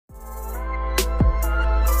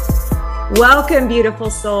Welcome, beautiful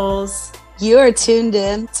souls. You are tuned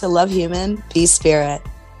in to Love Human, Be Spirit.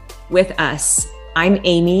 With us, I'm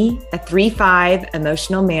Amy, a 3-5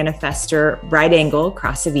 emotional manifester, right angle,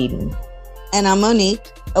 cross of Eden. And I'm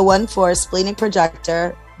Monique, a 1-4 splenic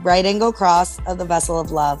projector, right angle cross of the vessel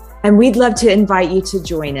of love. And we'd love to invite you to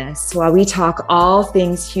join us while we talk all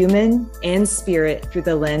things human and spirit through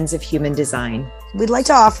the lens of human design. We'd like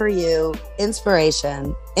to offer you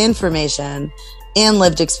inspiration, information, and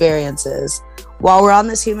lived experiences while we're on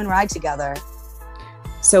this human ride together.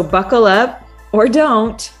 So buckle up or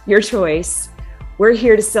don't, your choice. We're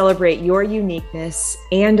here to celebrate your uniqueness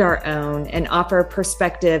and our own and offer a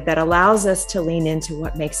perspective that allows us to lean into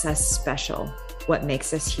what makes us special, what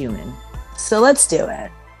makes us human. So let's do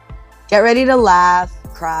it. Get ready to laugh,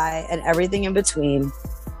 cry, and everything in between.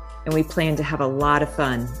 And we plan to have a lot of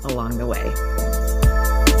fun along the way.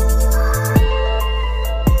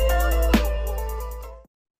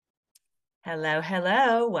 Hello,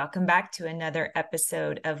 hello. Welcome back to another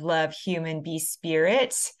episode of Love Human Be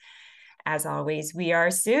Spirit. As always, we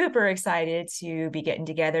are super excited to be getting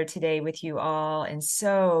together today with you all and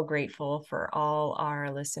so grateful for all our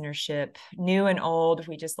listenership, new and old.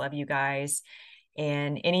 We just love you guys.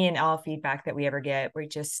 And any and all feedback that we ever get,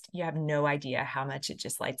 you have no idea how much it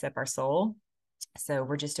just lights up our soul. So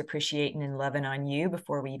we're just appreciating and loving on you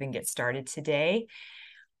before we even get started today.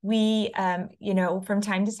 We, from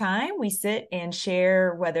time to time, we sit and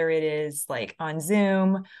share, whether it is like on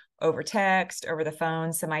Zoom, over text, over the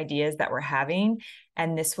phone, some ideas that we're having.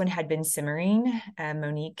 And this one had been simmering.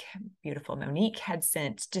 Monique, beautiful Monique, had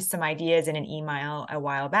sent just some ideas in an email a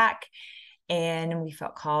while back. And we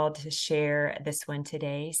felt called to share this one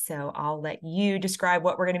today. So I'll let you describe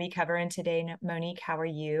what we're going to be covering today. Monique, how are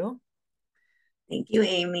you? Thank you,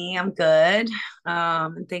 Amy. I'm good.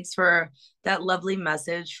 And thanks for that lovely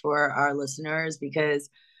message for our listeners, because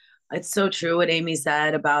it's so true what Amy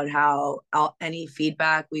said about how any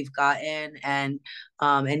feedback we've gotten and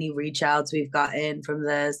any reach outs we've gotten from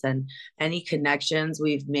this and any connections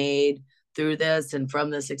we've made through this and from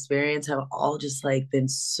this experience have all just like been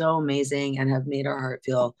so amazing and have made our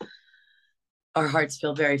hearts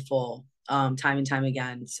feel very full. Time and time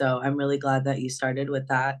again. So I'm really glad that you started with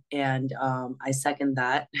that. And I second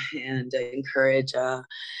that and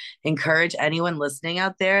encourage anyone listening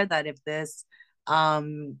out there that if this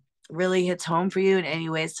really hits home for you in any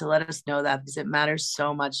ways, to let us know that, because it matters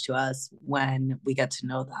so much to us when we get to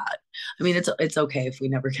know that. I mean, it's okay if we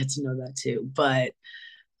never get to know that too, but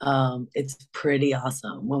it's pretty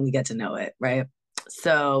awesome when we get to know it, right?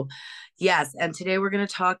 So yes, and today we're going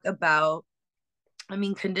to talk about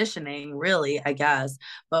conditioning, really, I guess,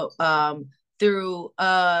 but through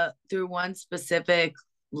one specific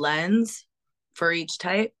lens for each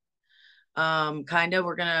type. We're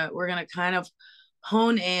gonna kind of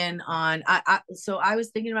hone in on. So I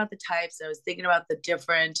was thinking about the types. I was thinking about the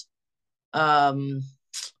different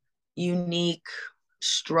unique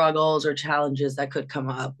struggles or challenges that could come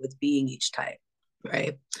up with being each type,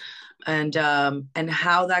 right? And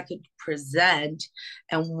how that could present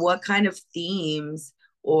and what kind of themes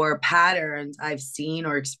or patterns I've seen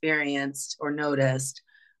or experienced or noticed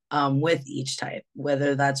with each type,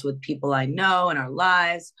 whether that's with people I know in our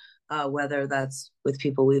lives, whether that's with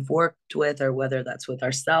people we've worked with, or whether that's with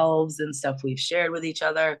ourselves and stuff we've shared with each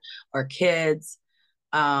other, our kids.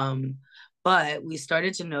 But we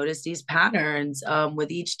started to notice these patterns with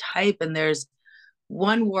each type, and there's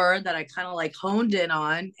one word that I kind of like honed in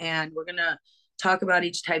on, and we're going to talk about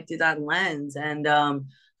each type through that lens. And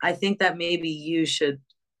I think that maybe you should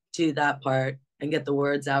do that part and get the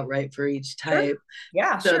words out right for each type. Sure.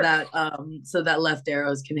 Yeah, so that left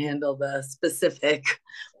arrows can handle the specific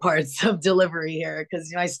parts of delivery here, because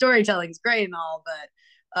my storytelling is great and all, but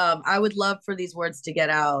I would love for these words to get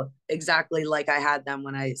out exactly like I had them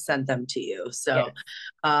when I sent them to you. So yes.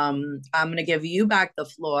 I'm going to give you back the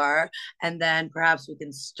floor, and then perhaps we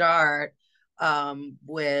can start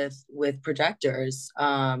with projectors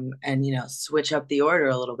and switch up the order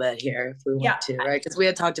a little bit here if we want to, right? Because we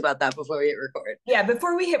had talked about that before we hit record. Yeah,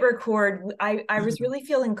 before we hit record, I was really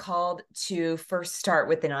feeling called to first start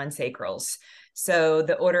with the non-sacrals. So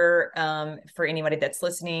the order for anybody that's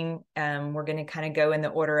listening, we're going to kind of go in the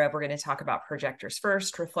order of, we're going to talk about projectors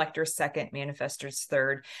first, reflectors second, manifestors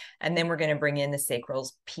third, and then we're going to bring in the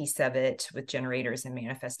sacrals piece of it with generators and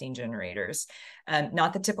manifesting generators.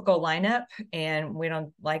 Not the typical lineup, and we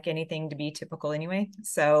don't like anything to be typical anyway.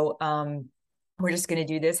 So we're just going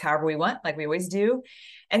to do this however we want, like we always do.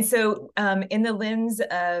 And so in the lens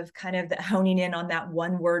of kind of honing in on that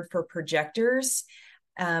one word for projectors,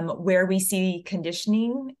 where we see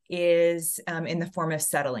conditioning is in the form of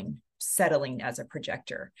settling. settling as a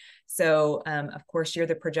projector. So, of course, you're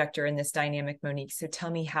the projector in this dynamic, Monique. So tell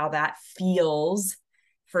me how that feels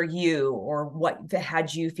for you, or what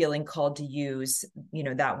had you feeling called to use,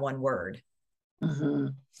 that one word. Mm-hmm.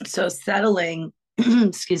 So settling,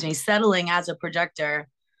 excuse me, settling as a projector,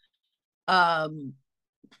 um,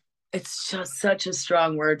 it's just such a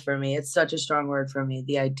strong word for me. It's such a strong word for me.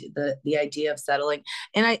 The idea of settling,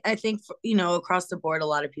 and I think across the board, a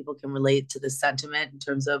lot of people can relate to the sentiment in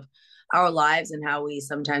terms of our lives and how we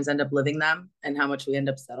sometimes end up living them, and how much we end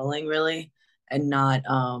up settling, really, and not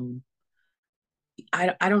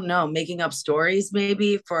I don't know, making up stories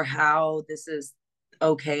maybe for how this is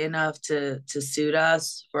okay enough to suit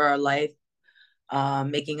us for our life,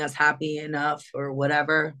 making us happy enough or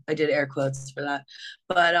whatever. I did air quotes for that.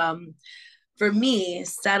 But for me,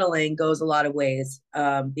 settling goes a lot of ways,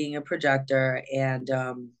 being a projector. And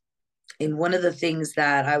one of the things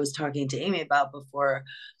that I was talking to Amy about before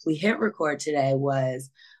we hit record today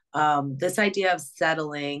was this idea of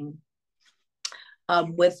settling,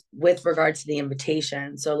 with regard to the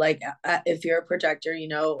invitation. So like, if you're a projector,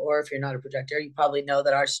 or if you're not a projector, you probably know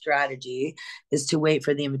that our strategy is to wait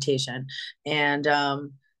for the invitation. And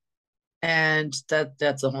that's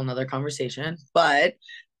a whole nother conversation. But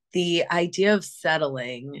the idea of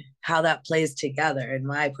settling, how that plays together in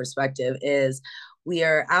my perspective, is we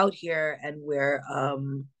are out here and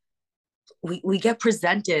we get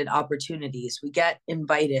presented opportunities, we get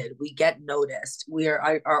invited, we get noticed.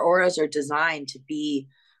 Our auras are designed to be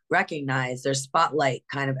recognized. There's spotlight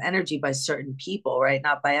kind of energy by certain people, right?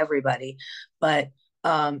 Not by everybody. But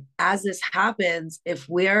as this happens, if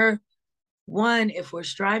we're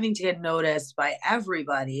striving to get noticed by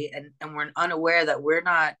everybody, and we're unaware that we're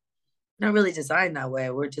not really designed that way.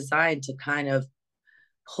 We're designed to kind of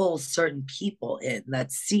pull certain people in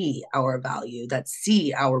that see our value, that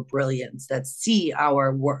see our brilliance, that see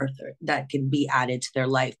our worth, that can be added to their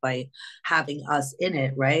life by having us in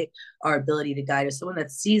it, right? Our ability to guide us, someone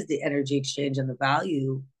that sees the energy exchange and the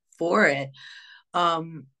value for it.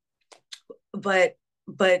 Um, but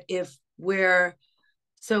if we're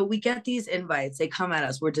so we get these invites, they come at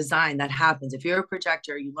us, we're designed, that happens. If you're a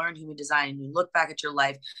projector, you learn human design and you look back at your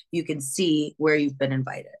life, you can see where you've been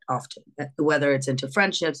invited often, whether it's into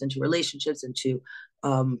friendships, into relationships, into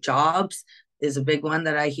jobs is a big one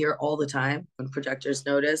that I hear all the time when projectors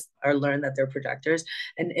notice or learn that they're projectors.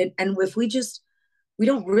 And if we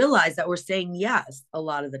don't realize that we're saying yes a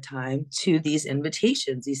lot of the time to these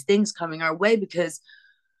invitations, these things coming our way, because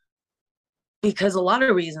a lot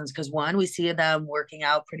of reasons. Because one, we see them working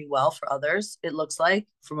out pretty well for others, it looks like,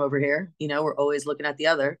 from over here. We're always looking at the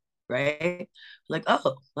other, right? Like,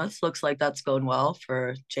 oh, that looks like that's going well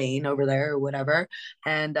for Jane over there or whatever.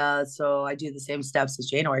 And so I do the same steps as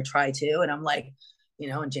Jane, or I try to, and I'm like,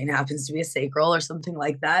 and Jane happens to be a sacral or something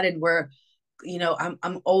like that, and we're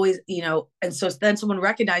I'm always, and so then someone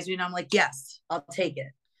recognizes me and I'm like, yes, I'll take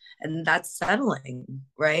it. And that's settling,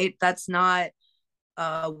 right? That's not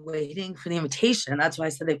waiting for the invitation. That's why I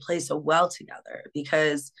said they play so well together,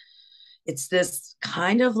 because it's this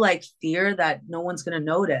kind of like fear that no one's going to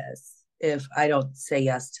notice if I don't say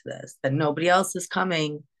yes to this, that nobody else is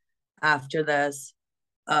coming after this.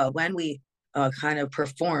 When we kind of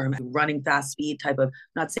perform running fast speed type of,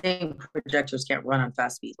 not saying projectors can't run on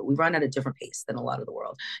fast speed, but we run at a different pace than a lot of the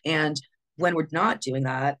world. And when we're not doing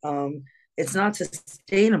that, it's not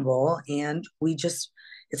sustainable. And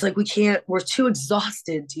it's like we're too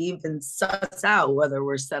exhausted to even suss out whether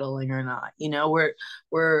we're settling or not.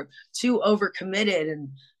 We're too overcommitted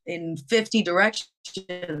and in 50 directions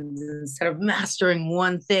instead of mastering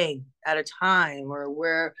one thing at a time,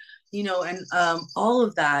 or and all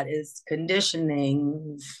of that is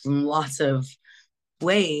conditioning from lots of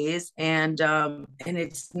ways. And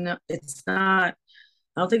it's not,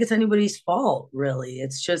 I don't think it's anybody's fault, really.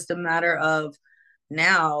 It's just a matter of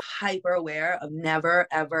now hyper aware of never,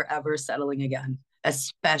 ever, ever settling again,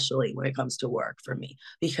 especially when it comes to work for me,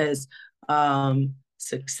 because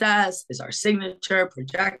success is our signature,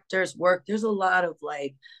 projectors, work. There's a lot of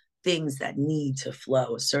like things that need to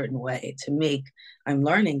flow a certain way I'm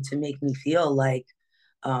learning to make me feel like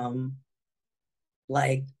I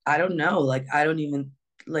don't know, like I don't even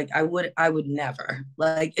like I would never,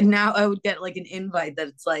 like, now I would get like an invite that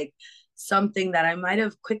it's like something that I might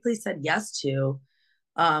have quickly said yes to.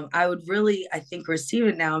 I would really, I think, receive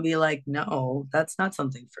it now and be like, no, that's not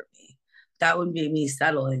something for me. That would be me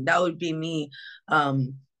settling. That would be me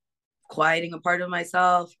quieting a part of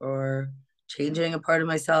myself, or changing a part of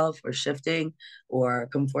myself, or shifting, or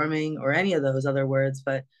conforming, or any of those other words.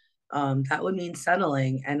 But that would mean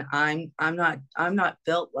settling, and I'm not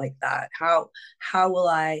built like that. How will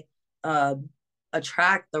I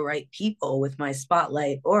attract the right people with my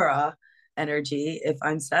spotlight aura energy if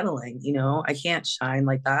I'm settling. You know, I can't shine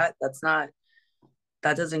like that.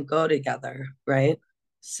 That doesn't go together, right?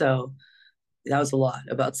 So that was a lot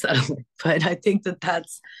about settling, but I think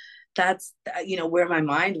that's where my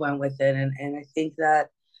mind went with it, and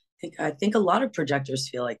I think a lot of projectors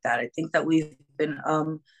feel like that. I think that we've been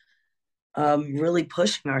really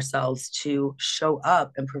pushing ourselves to show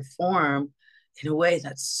up and perform in a way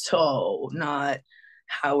that's so not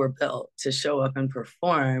how we're built to show up and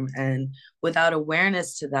perform. And without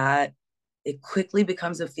awareness to that, it quickly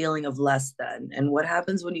becomes a feeling of less than. And what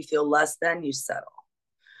happens when you feel less than? You settle.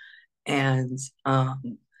 And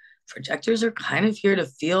projectors are kind of here to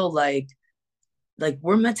feel like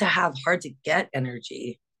we're meant to have hard to get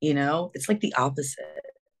energy. It's like the opposite,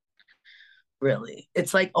 really.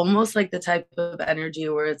 It's like almost like the type of energy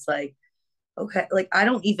where it's like, okay, like I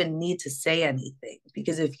don't even need to say anything,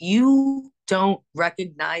 because if you don't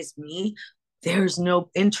recognize me, there's no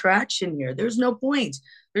interaction here. There's no point.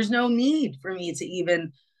 There's no need for me to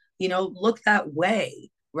even, look that way.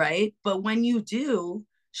 Right. But when you do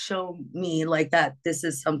show me like that, this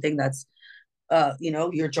is something that's,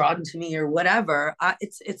 you're drawn to me or whatever,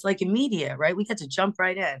 it's like immediate, right? We get to jump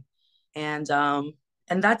right in. And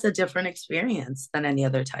that's a different experience than any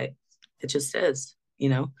other type. It just is,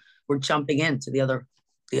 we're jumping into the other.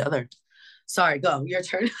 Sorry, go, your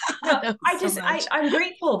turn. No, I'm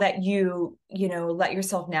grateful that you let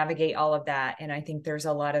yourself navigate all of that. And I think there's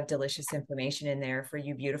a lot of delicious information in there for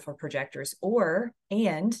you beautiful projectors,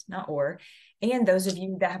 and those of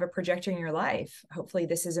you that have a projector in your life. Hopefully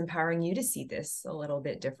this is empowering you to see this a little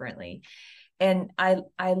bit differently. And I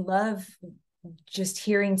love just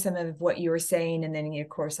hearing some of what you were saying. And then of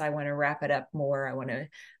course I want to wrap it up more. I want to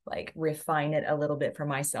refine it a little bit for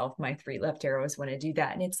myself. My 3 left arrows want to do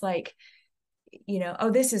that. And it's like,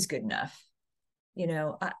 oh, this is good enough.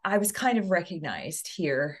 I was kind of recognized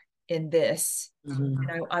here in this, and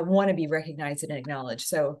I want to be recognized and acknowledged.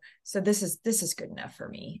 So this is good enough for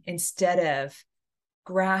me, instead of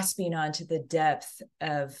grasping onto the depth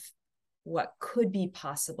of what could be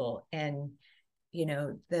possible. And,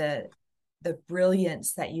 the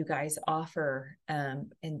brilliance that you guys offer,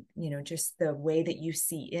 and, just the way that you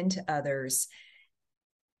see into others,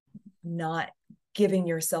 not giving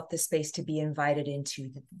yourself the space to be invited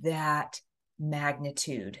into that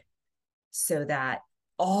magnitude so that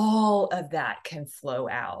all of that can flow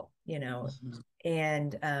out,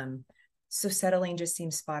 and so settling just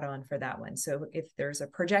seems spot on for that one. So if there's a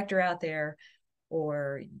projector out there,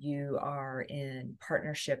 or you are in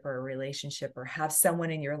partnership or a relationship, or have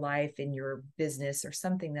someone in your life, in your business or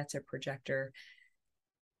something that's a projector,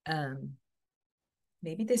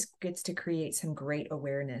 maybe this gets to create some great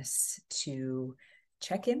awareness to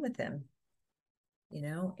check in with them,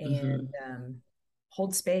 and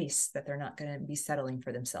hold space that they're not going to be settling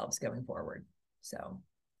for themselves going forward. So,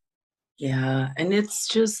 yeah. And it's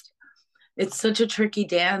such a tricky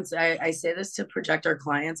dance. I say this to projector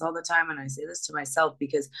clients all the time, and I say this to myself,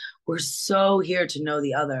 because we're so here to know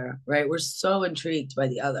the other, right? We're so intrigued by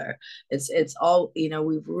the other. It's all, we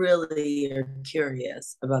really are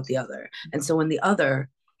curious about the other. And so when the other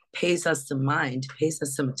pays us some mind, pays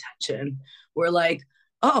us some attention, we're like,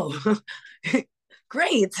 oh,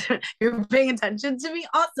 great, you're paying attention to me.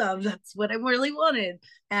 Awesome. That's what I really wanted.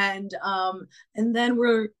 And then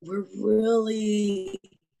we're really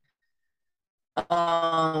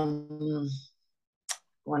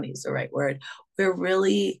want to use the right word, we're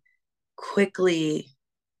really quickly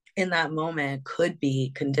in that moment could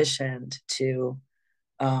be conditioned to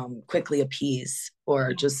quickly appease,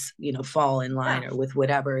 or just fall in line, or with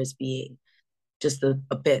whatever is being just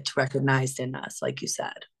a bit recognized in us, like you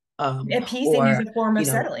said. Appeasing is a form of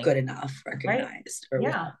settling. Good enough recognized, right? Or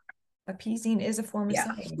whatever. Appeasing is a form of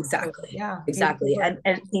settling. Exactly. So, exactly.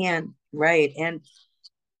 And right.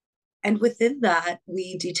 And within that,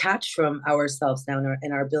 we detach from ourselves now,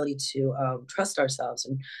 in our ability to trust ourselves,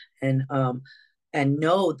 and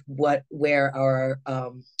know where our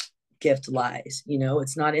gift lies.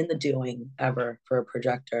 It's not in the doing ever for a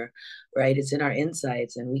projector, right? It's in our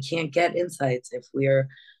insights, and we can't get insights if we're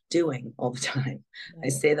doing all the time. Right. I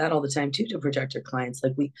say that all the time too to projector clients.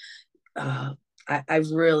 Like I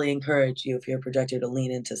really encourage you, if you're a projector, to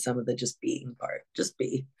lean into some of the just being part. Just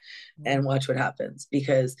be, and watch what happens,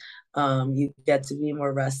 because you get to be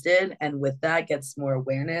more rested, and with that gets more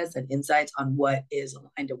awareness and insights on what is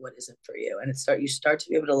aligned and what isn't for you, and you start to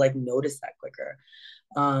be able to notice that quicker.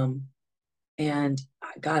 And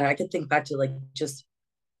God, I could think back to just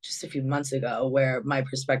a few months ago, where my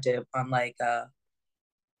perspective on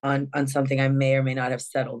on something I may or may not have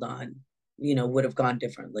settled on would have gone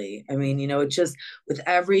differently. I mean, it just, with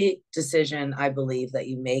every decision I believe that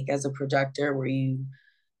you make as a projector, where you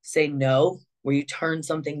say no, where you turn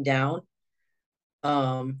something down,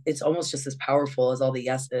 it's almost just as powerful as all the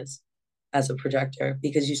yeses as a projector,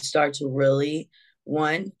 because you start to really,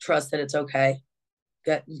 one, trust that it's okay,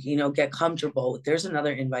 get comfortable. There's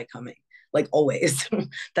another invite coming, like always.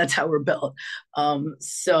 That's how we're built.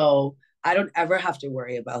 So I don't ever have to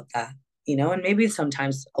worry about that, and maybe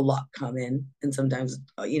sometimes a lot come in and sometimes,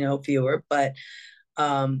 fewer, but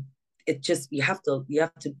it just, you have to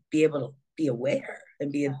be able to be aware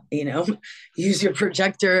and be, use your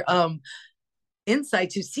projector insight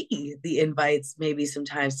to see the invites, maybe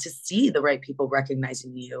sometimes to see the right people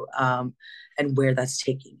recognizing you, and where that's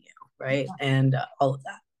taking you, right? And all of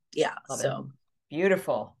that. Yeah. Love it. So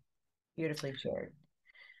Beautiful. Beautifully shared.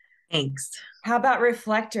 thanks. How about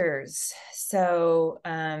reflectors? So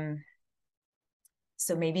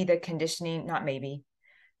maybe the conditioning, not maybe,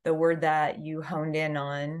 the word that you honed in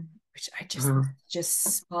on, which I just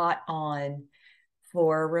spot on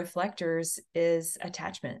for reflectors, is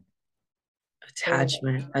attachment.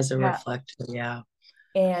 Attachment as a reflector. Yeah.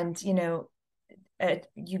 And,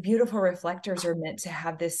 you beautiful reflectors are meant to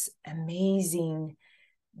have this amazing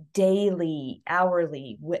daily,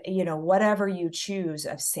 hourly, whatever you choose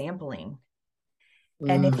of sampling.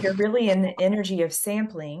 And if you're really in the energy of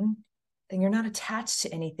sampling, then you're not attached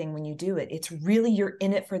to anything when you do it. It's really, you're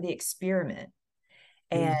in it for the experiment,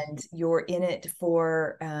 and you're in it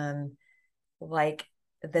for like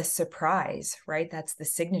the surprise, right? That's the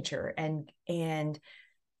signature. And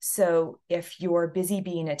so if you're busy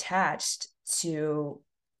being attached to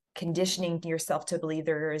conditioning yourself to believe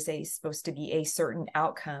there is supposed to be a certain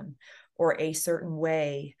outcome or a certain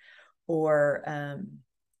way, or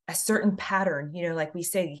a certain pattern, like we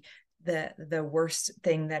say, the worst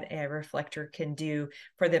thing that a reflector can do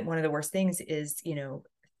for them, one of the worst things is,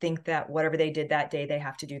 think that whatever they did that day, they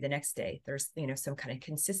have to do the next day. There's, some kind of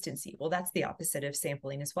consistency. Well, that's the opposite of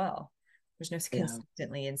sampling as well. There's no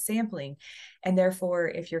consistently in sampling. And therefore,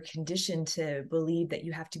 if you're conditioned to believe that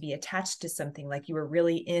you have to be attached to something, like you were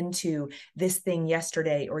really into this thing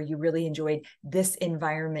yesterday, or you really enjoyed this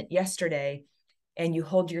environment yesterday, and you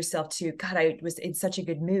hold yourself to, God, I was in such a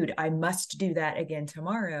good mood, I must do that again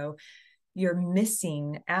tomorrow, you're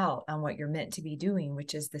missing out on what you're meant to be doing,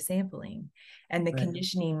 which is the sampling. And the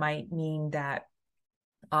conditioning might mean that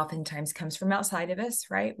oftentimes comes from outside of us,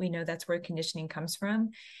 right? We know that's where conditioning comes from.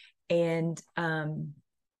 And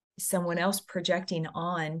someone else projecting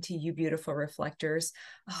on to you, beautiful reflectors,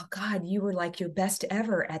 oh God, you were like your best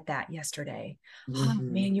ever at that yesterday. Oh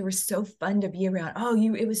man, you were so fun to be around.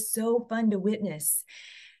 It was so fun to witness.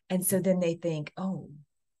 And so then they think, oh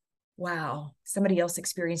wow, somebody else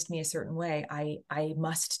experienced me a certain way, I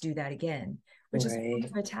must do that again, which is a form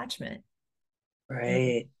of attachment.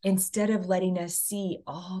 Right. And instead of letting us see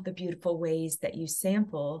all the beautiful ways that you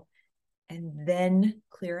sample and then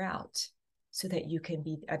clear out, so that you can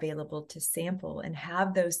be available to sample and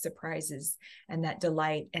have those surprises and that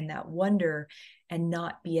delight and that wonder, and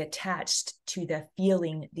not be attached to the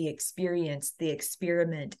feeling, the experience, the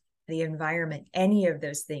experiment, the environment, any of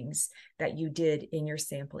those things that you did in your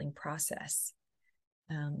sampling process.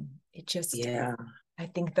 It just, I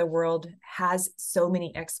think the world has so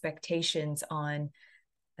many expectations on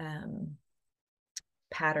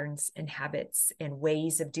patterns and habits and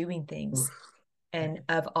ways of doing things. And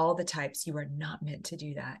of all the types, you are not meant to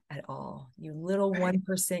do that at all. You little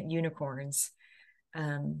 1% unicorns,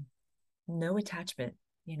 no attachment,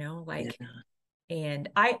 and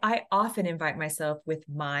I often invite myself, with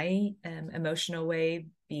my emotional way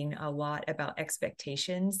being a lot about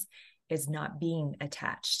expectations, is not being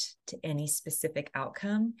attached to any specific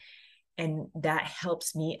outcome. And that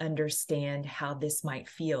helps me understand how this might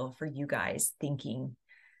feel for you guys, thinking,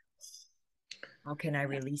 how can I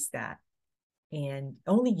release that? And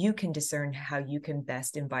only you can discern how you can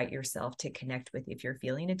best invite yourself to connect with if you're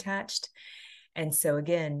feeling attached. And so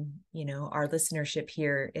again, our listenership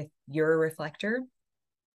here, if you're a reflector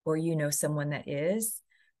or someone that is,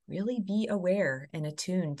 really be aware and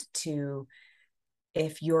attuned to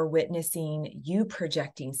if you're witnessing you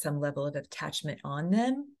projecting some level of attachment on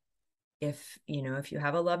them. If you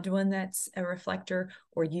have a loved one that's a reflector,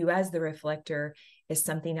 or you as the reflector, is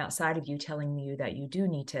something outside of you telling you that you do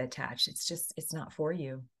need to attach, it's not for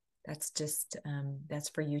you. That's just that's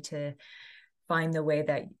for you to find the way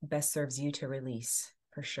that best serves you to release,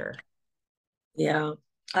 for sure. Yeah.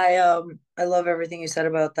 I love everything you said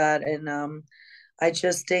about that. And I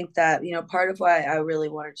just think that, part of why I really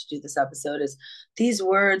wanted to do this episode is these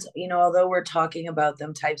words, although we're talking about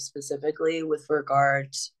them type specifically with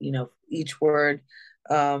regard, each word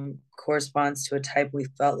corresponds to a type we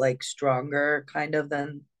felt like stronger kind of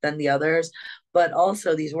than the others. But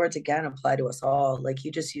also these words again apply to us all. Like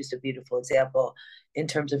you just used a beautiful example in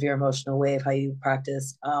terms of your emotional wave, how you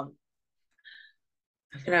practice. I've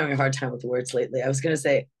been having a hard time with the words lately. I was gonna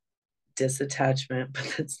say disattachment,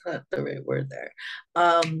 but that's not the right word there.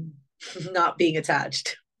 Um, not being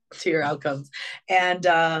attached to your outcomes. And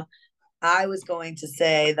I was going to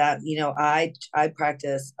say that, you know, I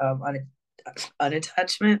practice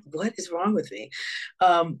unattachment. What is wrong with me?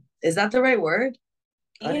 Is that the right word?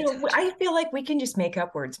 I feel like we can just make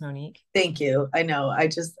up words, Monique. Thank you. I know. I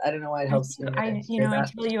don't know why it helps me when I hear I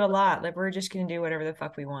that. tell you a lot. Like we're just gonna do whatever the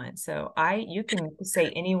fuck we want. So you can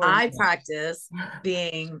say any word. I practice not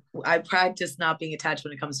being attached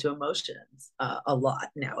when it comes to emotions a lot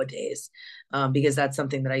nowadays, because that's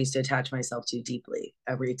something that I used to attach myself to deeply.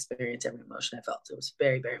 Every experience, every emotion I felt, it was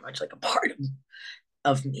very, very much like a part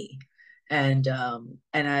of me. I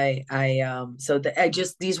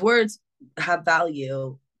just, these words have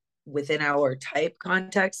value within our type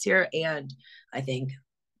context here, and I think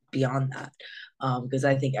beyond that, because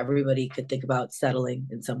I think everybody could think about settling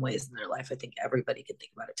in some ways in their life. I think everybody could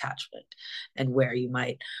think about attachment and where you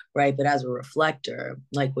might, right? But as a reflector,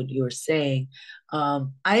 like what you were saying,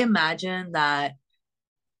 I imagine that,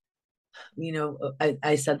 you know,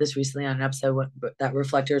 I said this recently on an episode that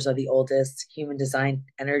reflectors are the oldest human design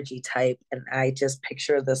energy type, and I just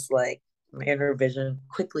picture this like my inner vision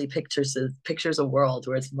quickly pictures a world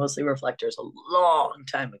where it's mostly reflectors a long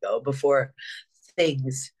time ago before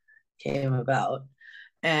things came about,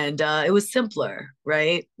 and it was simpler,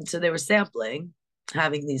 right? So they were sampling,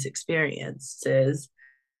 having these experiences,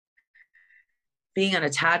 being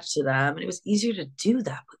unattached to them, and it was easier to do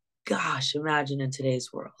that. But gosh, imagine in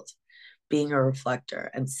today's world being a reflector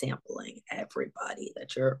and sampling everybody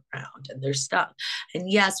that you're around and their stuff. And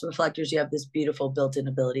yes, reflectors, you have this beautiful built-in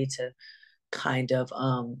ability to kind of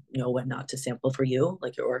know what not to sample for you.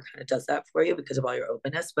 Like your aura kind of does that for you because of all your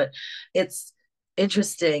openness. But it's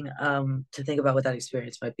interesting to think about what that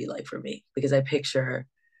experience might be like for me, because I picture,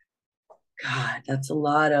 God, that's it's a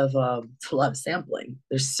lot of sampling.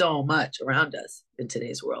 There's so much around us in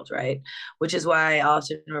today's world, right? Which is why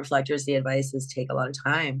often reflectors, the advice is take a lot of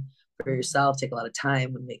time for yourself, take a lot of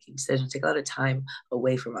time when making decisions, take a lot of time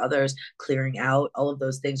away from others, clearing out. All of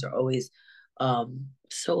those things are always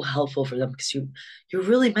so helpful for them, because you're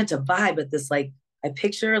really meant to vibe at this, like I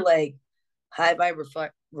picture like high vibe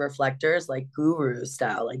reflectors, like guru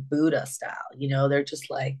style, like Buddha style. You know, they're just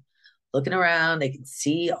like looking around. They can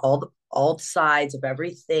see all the sides of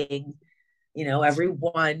everything. You know,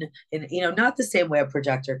 everyone, and you know, not the same way a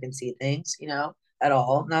projector can see things. You know, at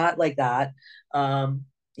all, not like that.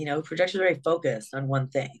 You know, projectors are very focused on one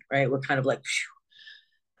thing, right? We're kind of like,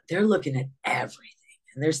 they're looking at everything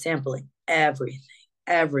and they're sampling everything,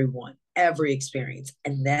 everyone, every experience.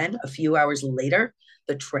 And then a few hours later,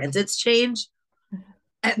 the transits change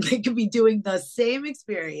and they could be doing the same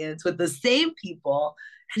experience with the same people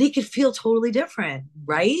and it could feel totally different,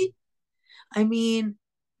 right? I mean,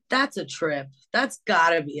 that's a trip. That's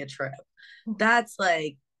gotta be a trip. That's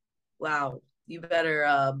like, wow, you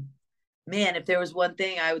better man, if there was one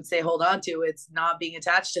thing I would say hold on to, it's not being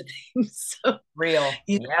attached to things. So, Real.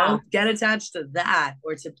 you Yeah. know, get attached to that,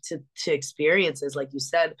 or to experiences, like you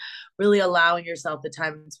said, really allowing yourself the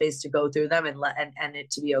time and space to go through them and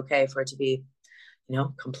it to be okay for it to be, you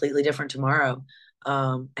know, completely different tomorrow.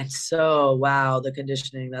 And so, wow, the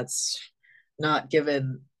conditioning that's not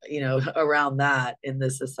given, you know, around that in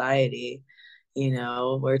this society, you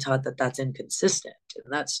know, we're taught that that's inconsistent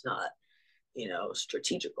and that's not, you know,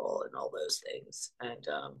 strategical and all those things. And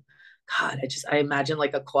God, I imagine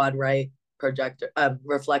like a quad right projector,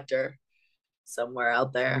 reflector somewhere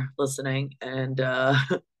out there listening, and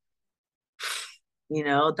you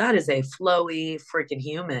know, that is a flowy freaking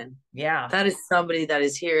human. Yeah. That is somebody that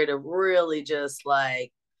is here to really just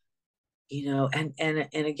like, you know, and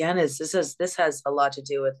again, is this has a lot to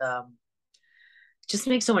do with just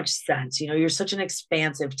makes so much sense. You know, you're such an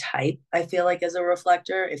expansive type, I feel like, as a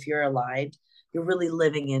reflector, if you're aligned, you're really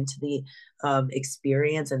living into the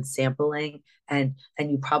experience and sampling, and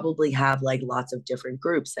you probably have like lots of different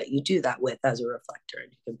groups that you do that with as a reflector,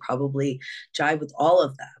 and you can probably jive with all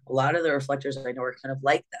of them. A lot of the reflectors I know are kind of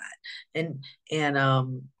like that. And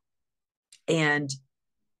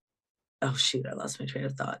oh shoot, I lost my train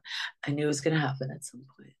of thought. I knew it was going to happen at some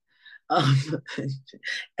point. um,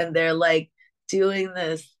 and they're like doing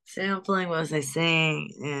this sampling. What was I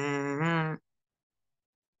saying?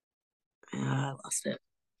 I lost it.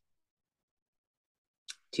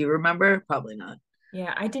 Do you remember? Probably not.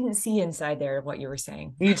 Yeah, I didn't see inside there what you were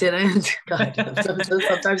saying. You didn't? God,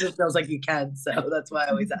 sometimes it feels like you can. So that's why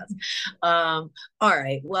I always ask. All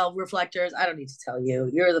right. Well, reflectors, I don't need to tell you.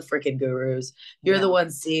 You're the freaking gurus. You're Yeah. the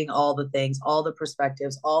ones seeing all the things, all the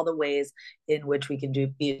perspectives, all the ways in which we can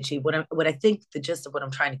be achieved. What I think the gist of what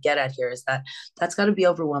I'm trying to get at here is that that's got to be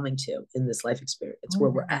overwhelming too in this life experience where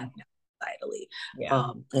we're at Mhm. now, societally.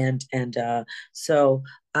 Yeah. So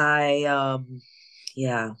I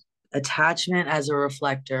yeah, attachment as a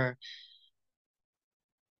reflector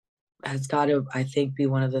has got to, I think, be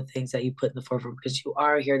one of the things that you put in the forefront because you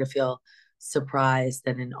are here to feel surprised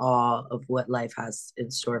and in awe of what life has in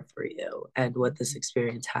store for you and what this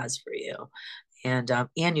experience has for you. And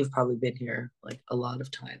you've probably been here like a lot of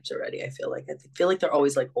times already. I feel like they're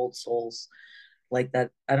always like old souls like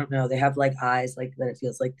that. I don't know. They have like eyes like that. It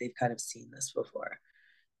feels like they've kind of seen this before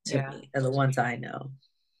to Yeah. me, and the ones I know.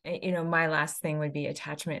 My last thing would be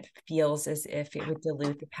attachment feels as if it would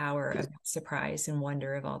dilute the power of surprise and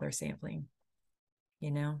wonder of all their sampling, you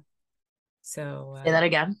know? So Say that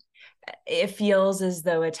again. it feels as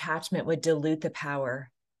though attachment would dilute the power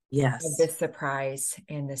of the Yes. surprise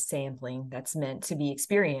and the sampling that's meant to be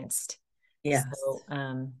experienced. Yes. So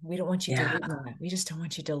we don't want you Yeah. diluting that. We just don't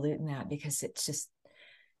want you diluting that because it's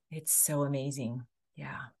so amazing.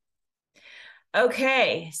 Yeah.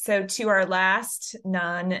 Okay, so to our last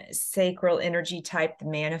non-sacral energy type, the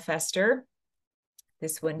manifester.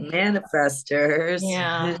 This one hit, Manifestors.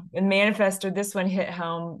 yeah, the manifester, this one hit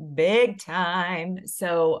home big time.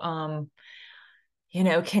 So,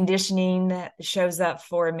 conditioning that shows up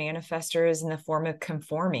for a manifester is in the form of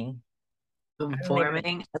conforming. I don't even,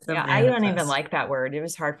 Conforming as a yeah, I don't even manifest. like that word. It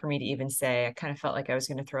was hard for me to even say. I kind of felt like I was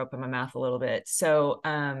going to throw up in my mouth a little bit. So,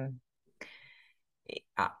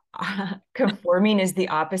 conforming is the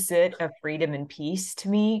opposite of freedom and peace to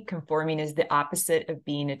me. Conforming is the opposite of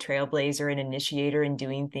being a trailblazer and initiator and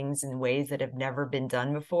doing things in ways that have never been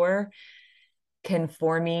done before.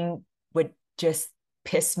 Conforming would just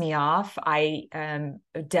piss me off. I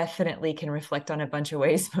definitely can reflect on a bunch of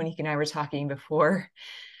ways. Monique and I were talking before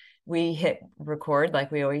we hit record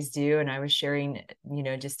like we always do. And I was sharing,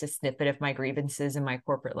 just a snippet of my grievances in my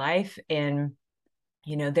corporate life. And,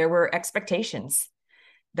 there were expectations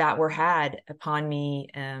that were had upon me,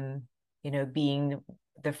 being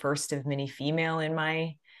the first of many female in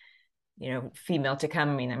my, female to come.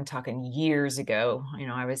 I mean, I'm talking years ago.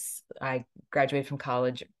 I graduated from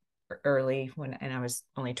college early and I was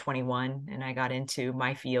only 21, and I got into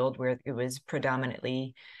my field where it was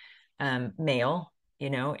predominantly male,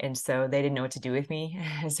 and so they didn't know what to do with me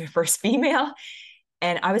as their first female.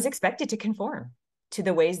 And I was expected to conform to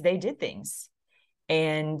the ways they did things.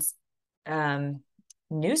 And um,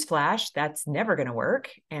 newsflash, that's never going to work.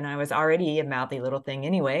 And I was already a mouthy little thing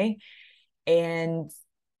anyway. And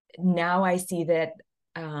now I see that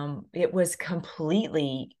it was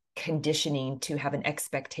completely conditioning to have an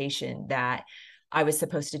expectation that I was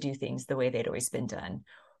supposed to do things the way they'd always been done,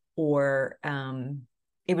 or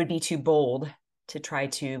it would be too bold to try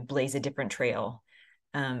to blaze a different trail.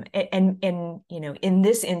 And in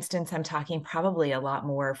this instance, I'm talking probably a lot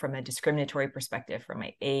more from a discriminatory perspective, from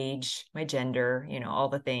my age, my gender, all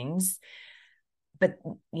the things. But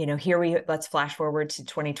let's flash forward to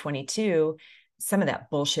 2022. Some of that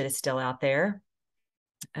bullshit is still out there,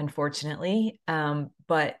 unfortunately.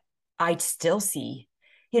 But I still see,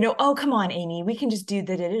 oh, come on, Amy, we can just do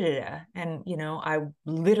the da da da da. And, I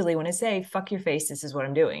literally want to say, fuck your face, this is what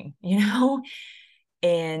I'm doing,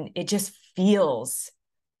 and it just feels,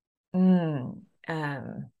 it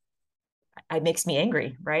makes me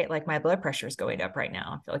angry, right? Like my blood pressure is going up right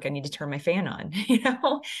now. I feel like I need to turn my fan on,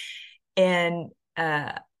 and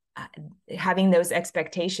having those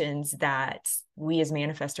expectations that we as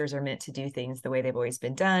manifestors are meant to do things the way they've always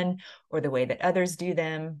been done or the way that others do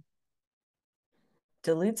them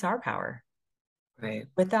dilutes our power Right.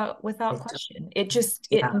 without It, question. It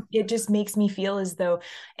just makes me feel as though,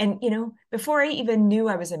 and before I even knew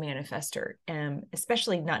I was a manifester,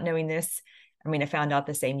 especially not knowing this, I mean, I found out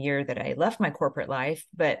the same year that I left my corporate life,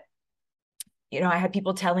 but I had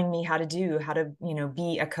people telling me how to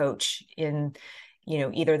be a coach in,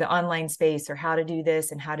 either the online space or how to do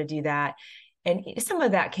this and how to do that. And some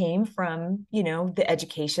of that came from, the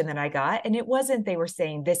education that I got. And it wasn't, they were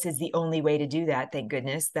saying, this is the only way to do that. Thank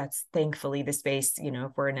goodness. That's thankfully the space,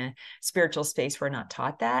 if we're in a spiritual space, we're not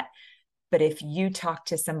taught that. But if you talk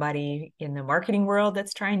to somebody in the marketing world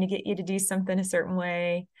that's trying to get you to do something a certain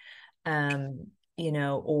way,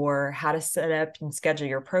 or how to set up and schedule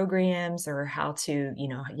your programs, or how to,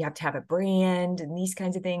 you have to have a brand and these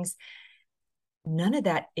kinds of things. None of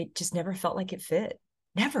that, it just never felt like it fit.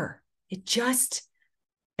 Never. It just,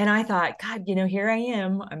 And I thought, God, here I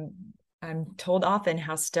am. I'm told often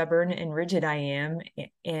how stubborn and rigid I am.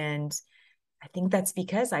 And I think that's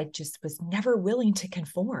because I just was never willing to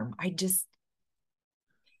conform.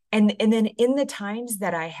 And then in the times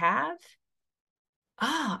that I have,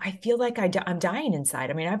 I feel like I'm dying inside.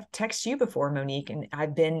 I mean, I've texted you before, Monique, and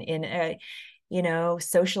I've been in a,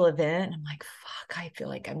 social event. I'm like, fuck, I feel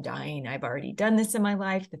like I'm dying. I've already done this in my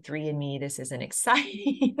life. The 3andMe, this isn't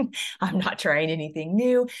exciting. I'm not trying anything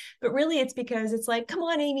new. But really, it's because it's like, come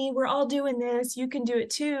on, Amy, we're all doing this. You can do it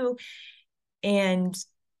too. And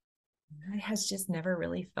it has just never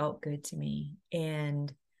really felt good to me. And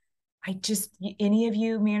any of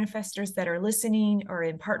you manifestors that are listening or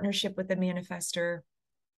in partnership with a manifestor,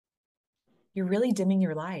 you're really dimming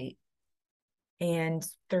your light. And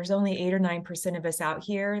there's only 8 or 9% of us out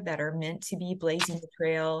here that are meant to be blazing the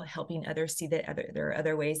trail, helping others see that there are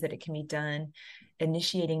other ways that it can be done,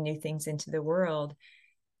 initiating new things into the world.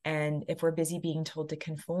 And if we're busy being told to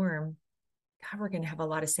conform, God, we're going to have a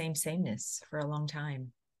lot of sameness for a long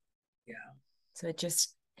time. Yeah. So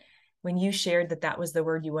when you shared that was the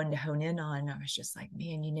word you wanted to hone in on, I was just like,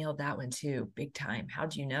 man, you nailed that one too, big time.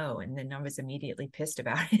 How'd you know? And then I was immediately pissed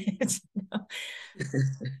about it.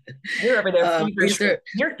 You're over there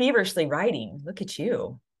you're feverishly writing. Look at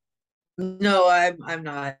you. No, I'm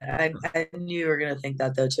not. I knew you were gonna think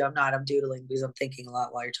that though too. I'm not. I'm doodling because I'm thinking a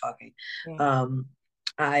lot while you're talking.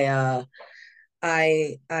 Yeah.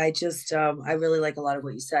 I just I really like a lot of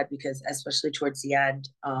what you said, because especially towards the end,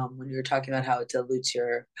 when you were talking about how it dilutes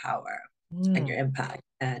your power and your impact,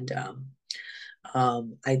 and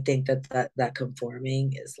I think that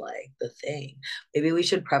conforming is like the thing. Maybe we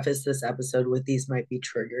should preface this episode with these might be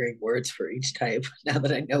triggering words for each type, now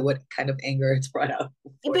that I know what kind of anger it's brought out.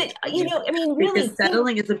 But I mean, really, because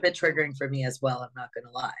settling is a bit triggering for me as well, I'm not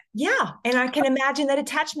gonna lie. Yeah. And I can imagine that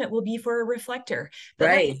attachment will be for a reflector. But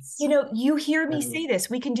right. You hear me say this,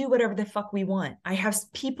 we can do whatever the fuck we want. I have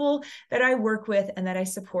people that I work with and that I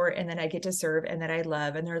support and that I get to serve and that I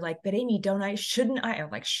love. And they're like, but Amy, shouldn't I? I'm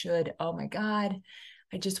like, should. Oh my God.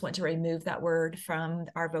 I just want to remove that word from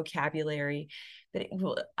our vocabulary. But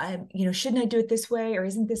shouldn't I do it this way? Or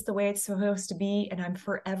isn't this the way it's supposed to be? And I'm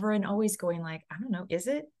forever and always going like, I don't know, is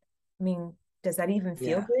it? I mean, does that even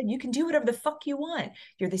feel good? You can do whatever the fuck you want.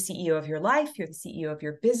 You're the CEO of your life. You're the CEO of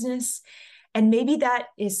your business. And maybe that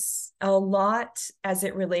is a lot as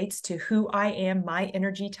it relates to who I am, my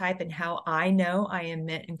energy type, and how I know I am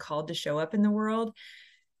meant and called to show up in the world.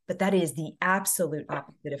 But that is the absolute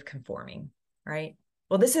opposite of conforming, right?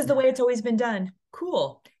 Well, this is the way it's always been done.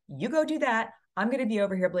 Cool. You go do that. I'm going to be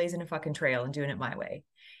over here blazing a fucking trail and doing it my way.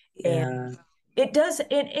 Yeah. And it does.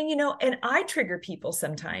 And I trigger people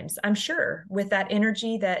sometimes, I'm sure, with that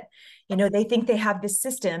energy that, they think they have this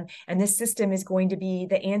system and this system is going to be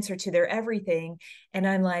the answer to their everything. And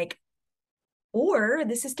I'm like, or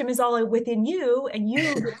the system is all within you and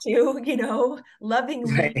you get to,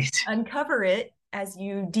 lovingly uncover it as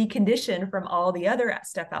you decondition from all the other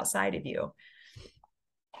stuff outside of you.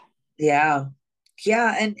 Yeah.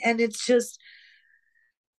 Yeah. And it's just,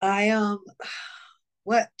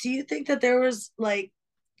 what do you think that there was like,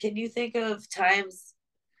 can you think of times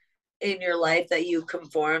in your life that you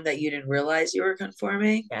conformed that you didn't realize you were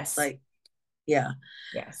conforming? Yes. Like, yeah.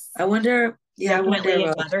 Yes. I wonder. Yeah. Definitely I wonder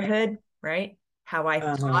in motherhood, right? How I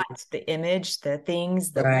thought, the image, the things,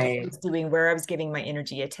 what I was doing, where I was giving my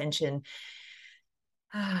energy, attention.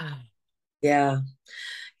 Yeah.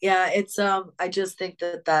 Yeah. It's, I just think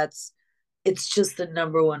it's just the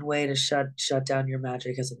number one way to shut down your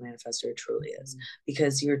magic as a manifestor. It truly is,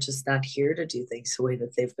 because you're just not here to do things the way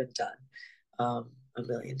that they've been done a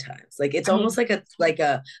million times. Like it's almost like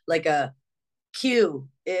a cue.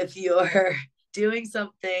 If you're doing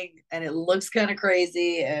something and it looks kind of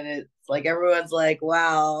crazy and it's like everyone's like,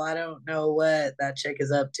 wow, I don't know what that chick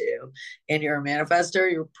is up to, and you're a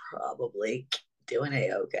manifestor, you're probably doing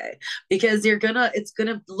a-okay, because it's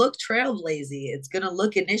gonna look trailblazy, it's gonna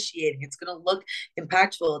look initiating, it's gonna look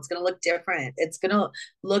impactful, it's gonna look different, it's gonna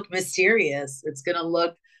look mysterious, it's gonna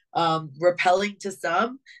look repelling to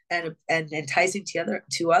some and enticing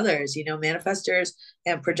to others. Manifestors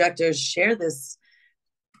and projectors share this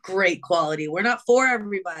great quality. We're not for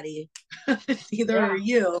everybody. Neither are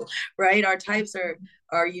you, right? Our types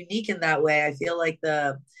are unique in that way. I feel like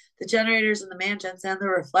the generators and the mangens and the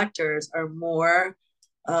reflectors are more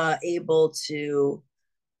able to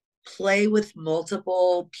play with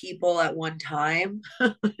multiple people at one time.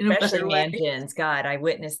 Especially mangens. God, I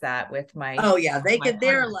witnessed that with my. Oh yeah,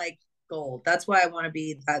 they're like gold. That's why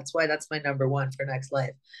that's my number one for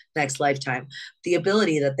next lifetime. The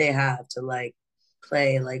ability that they have to like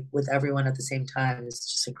play like with everyone at the same time is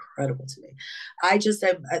just incredible to me. I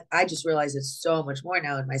just realize it's so much more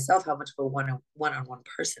now in myself how much of a one-on-one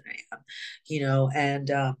person I am,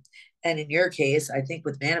 and in your case, I think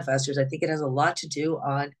with manifestors, I think it has a lot to do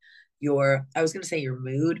on your, I was going to say your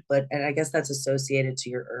mood, but and I guess that's associated to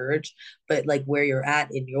your urge, but like where you're at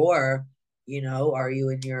in your, are you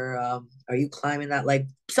in your are you climbing that like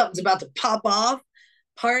something's about to pop off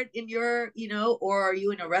part in your, or are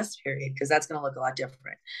you in a rest period? Because that's going to look a lot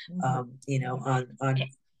different, Mhm. on,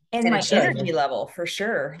 And and my it should, energy level for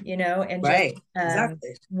sure, and just right?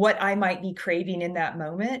 Exactly. what I might be craving in that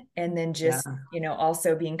moment. And then Yeah. just,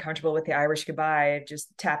 also being comfortable with the Irish goodbye, just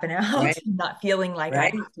tapping out, Right. not feeling like I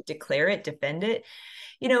Right. have to declare it, defend it.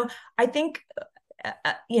 I think,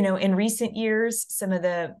 in recent years, some of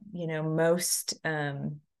the, most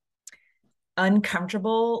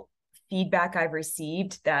uncomfortable feedback I've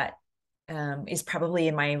received that is probably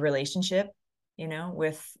in my relationship,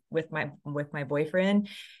 with my boyfriend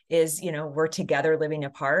is, we're together living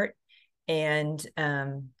apart. And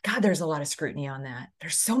God, there's a lot of scrutiny on that.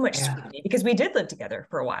 There's so much Yeah. scrutiny because we did live together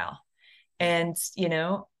for a while. And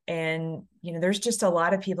there's just a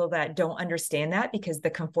lot of people that don't understand that, because the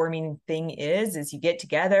conforming thing is you get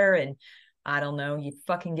together and I don't know, you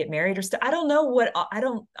fucking get married or stuff. I don't know what I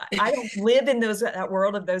don't live in that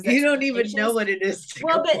world of those You don't even know expectations. what it is to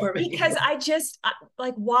Well, but conform because anymore.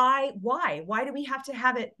 like, why do we have to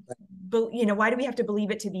have it, why do we have to believe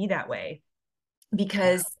it to be that way? Yeah.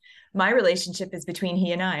 Because my relationship is between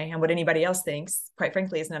he and I, and what anybody else thinks, quite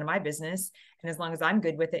frankly, is none of my business. And as long as I'm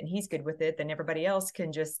good with it and he's good with it, then everybody else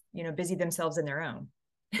can just, busy themselves in their own.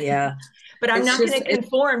 Yeah. But I'm It's not going just, to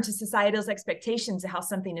conform to societal's expectations of how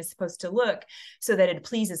something is supposed to look so that it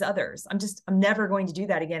pleases others. I'm never going to do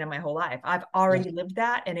that again in my whole life. I've already lived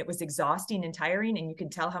that, and it was exhausting and tiring, and you can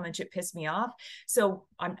tell how much it pissed me off. So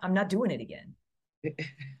I'm not doing it again.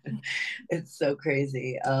 it's so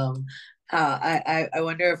crazy. I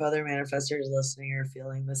wonder if other manifestors listening are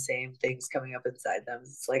feeling the same things coming up inside them.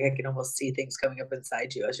 It's like I can almost see things coming up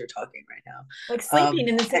inside you as you're talking right Like now. sleeping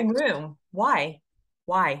in the same room. Why?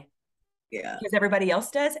 Yeah. Because everybody else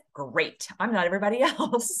does? Great. I'm not everybody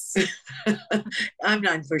else. I'm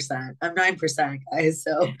 9%. I'm 9%, guys.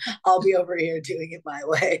 So I'll be over here doing it my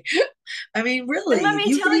way. I mean, And let really, me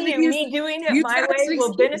you can tell even you, use, me doing it use my that as way an will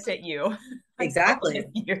excuse. benefit you. I promise Exactly.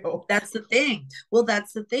 you. That's the thing. Well,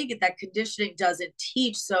 that's the thing that conditioning doesn't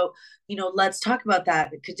teach. So, let's talk about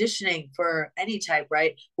that. Conditioning for any type,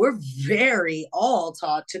 right? We're very all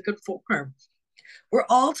taught to conform. We're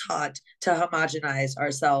all taught to homogenize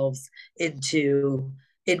ourselves into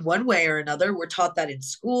in one way or another. We're taught that in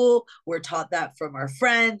school. We're taught that from our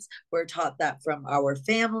friends. We're taught that from our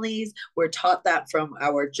families. We're taught that from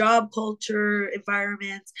our job culture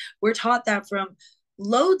environments. We're taught that from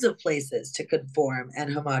loads of places to conform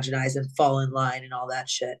and homogenize and fall in line and all that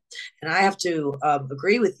shit. And I have to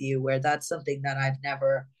agree with you where that's something that I've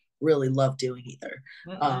never really loved doing either.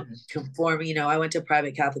 Conforming, I went to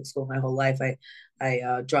private Catholic school my whole life.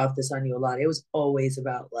 I dropped this on you a lot. It was always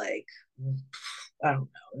about like, I don't know,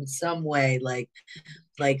 in some way, like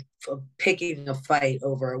picking a fight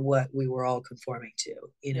over what we were all conforming to.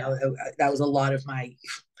 Yeah. That was a lot of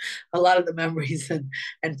the memories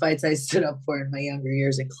and fights I stood up for in my younger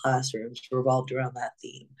years in classrooms revolved around that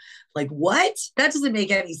theme. Like, what? That doesn't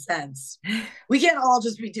make any sense. We can't all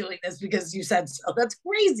just be doing this because you said so. That's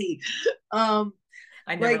crazy.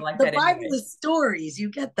 I never Like liked the that Bible anyway. is stories. You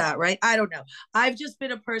get that, right? I don't know. I've just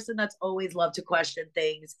been a person that's always loved to question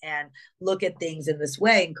things and look at things in this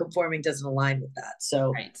way, and conforming doesn't align with that.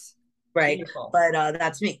 So, Right. right. Beautiful. But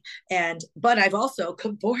that's me. But I've also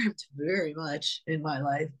conformed very much in my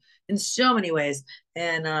life in so many ways.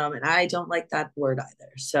 And I don't like that word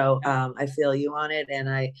either. So I feel you on it. And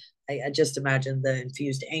I just imagine the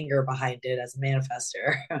infused anger behind it as a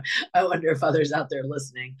manifester. I wonder if others out there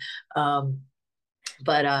listening.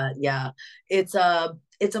 But yeah, it's a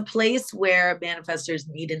place where manifestors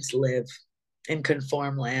needn't live in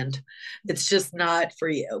conform land. It's just not for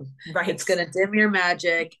you. Right. It's going to dim your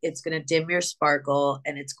magic, it's going to dim your sparkle,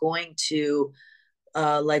 and it's going to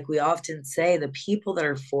like we often say, the people that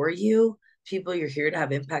are for you, people you're here to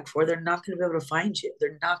have impact for, they're not going to be able to find you.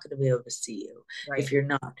 They're not going to be able to see you if Right. you're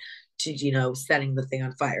not setting the thing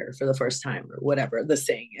on fire for the first time or whatever the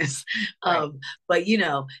saying is. Right. But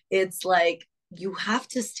it's like you have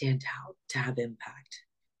to stand out to have impact,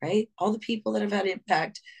 right? All the people that have had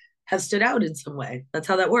impact have stood out in some way. That's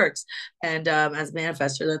how that works. And as a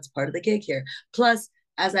manifester, that's part of the gig here. Plus,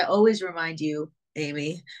 as I always remind you,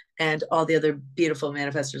 Amy, and all the other beautiful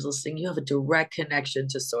manifestors listening, you have a direct connection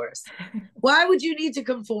to source. Why would you need to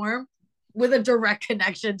conform with a direct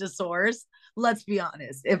connection to source? let's be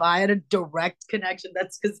honest. If I had a direct connection,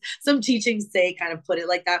 that's because some teachings say kind of put it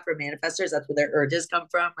like that for manifestors. That's where their urges come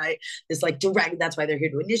from, right? It's like direct. That's why they're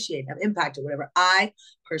here to initiate, have impact, or whatever. I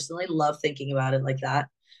personally love thinking about it like that.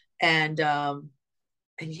 And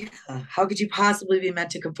yeah, how could you possibly be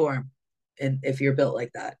meant to conform? And if you're built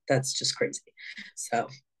like that, that's just crazy. So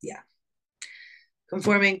yeah,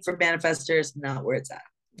 conforming for manifestors, not where it's at.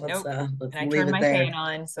 Nope. Let's And I leave turned it my there. fan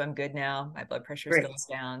on, so I'm good now. My blood pressure's Great. going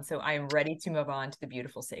down. So I am ready to move on to the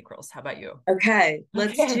beautiful sacrals. How about you? Okay,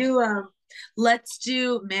 Okay. let's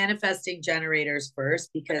do manifesting generators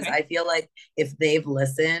first, because Okay. I feel like if they've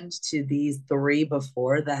listened to these three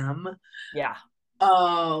before them, Yeah.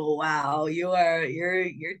 oh wow, you're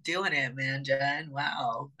doing it, man, Jen.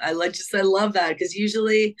 Wow. I love that, because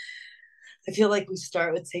usually I feel like we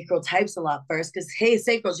start with sacral types a lot first, because hey,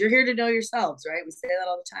 sacrals, you're here to know yourselves, right? We say that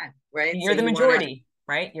all the time, right? So You're the you want to, majority,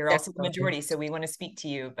 right? You're also the majority. So we want to speak to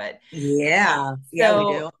you. But yeah, we so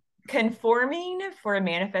do. conforming for a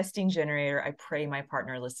manifesting generator, I pray my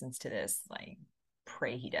partner listens to this. Like,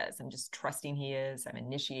 pray he does. I'm just trusting he is. I'm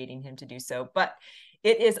initiating him to do so. But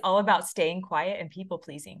it is all about staying quiet and people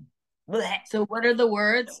pleasing. So what are the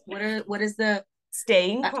words? What is the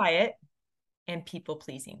Staying uh, quiet and people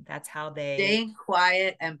pleasing. That's how they, staying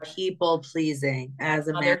quiet and people pleasing that's as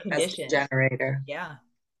a how they're manifesting conditioned. generator? Yeah.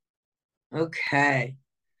 Okay.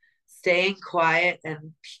 Staying quiet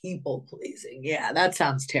and people pleasing. Yeah, that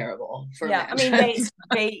sounds terrible for Yeah. I mean, they, management.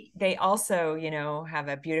 they, they also, have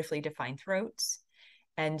a beautifully defined throat.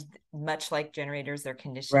 And much like generators, they're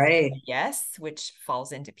conditioned to Right. say yes, which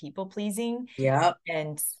falls into people pleasing. Yep.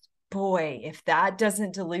 And boy, if that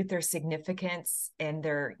doesn't dilute their significance and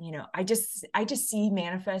their, I just see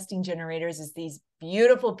manifesting generators as these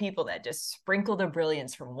beautiful people that just sprinkle their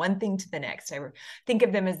brilliance from one thing to the next. I think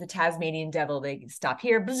of them as the Tasmanian devil. They stop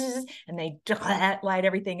here and they light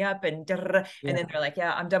everything up and then Yeah. they're like,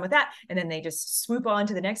 yeah, I'm done with that. And then they just swoop on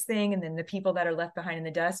to the next thing. And then the people that are left behind in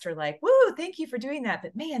the dust are like, woo, thank you for doing that.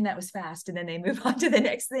 But man, that was fast. And then they move on to the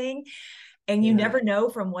next thing. And you Yeah. never know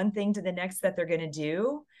from one thing to the next that they're going to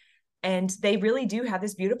do. And they really do have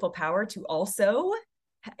this beautiful power to also,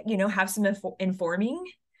 have some informing,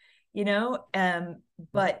 you know.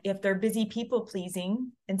 But if they're busy people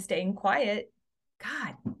pleasing and staying quiet,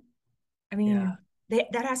 God, I Yeah. mean,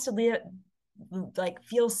 that has to like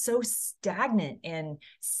feel so stagnant and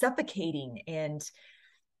suffocating. And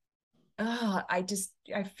I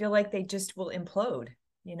feel like they just will implode,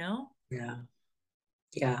 you know? Yeah.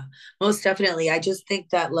 Yeah. Most definitely. I just think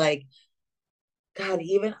that like God,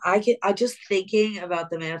 even I just thinking about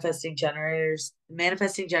the manifesting generators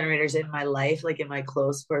in my life, like in my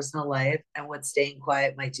close personal life, and what staying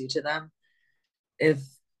quiet might do to them. If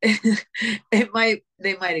they might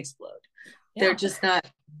explode. They're Yeah. just not,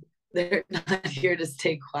 they're not here to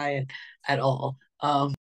stay quiet at all.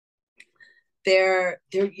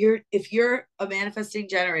 If you're a manifesting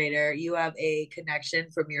generator, you have a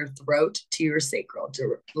connection from your throat to your sacral,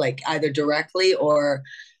 like either directly or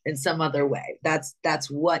in some other way. That's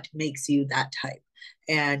what makes you that type.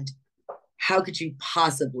 And how could you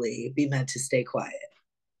possibly be meant to stay quiet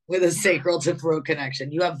with a sacral to throat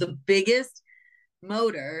connection? You have the biggest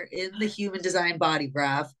motor in the human design body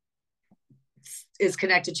graph, is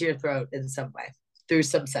connected to your throat in some way through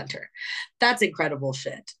some center. That's incredible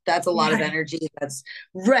shit. That's a lot of Yeah. energy that's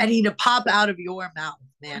ready to pop out of your mouth,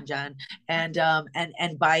 man, John. And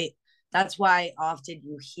by that's why often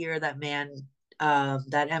you hear that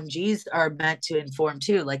that MGs are meant to inform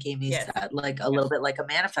too, like Amy Yes. said, like a Yeah. little bit like a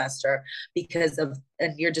manifester, because of,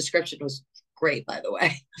 and your description was great, by the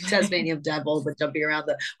way. Tasmanian devil, but jumping around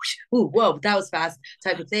the ooh, whoa, that was fast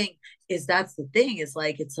type of thing. That's the thing, is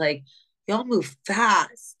like it's like y'all move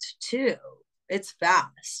fast too. It's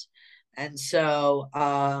fast. And so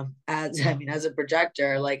as a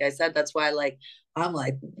projector, like I said, that's why like I'm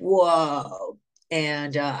like, whoa.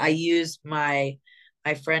 And I use my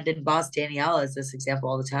friend in boss Daniela as this example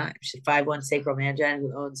all the time. She's 5'1" sacral manjan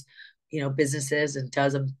who owns, businesses and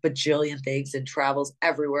does a bajillion things and travels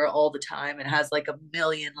everywhere all the time and has like a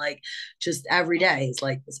million, like just every day is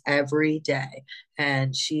like this every day.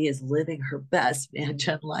 And she is living her best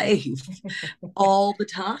manjan life all the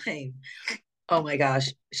time. Oh my gosh.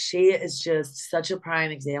 She is just such a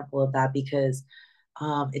prime example of that, because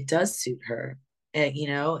it does suit her.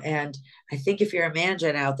 And I think if you're a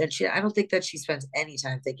manager out, then I don't think that she spends any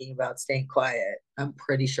time thinking about staying quiet. I'm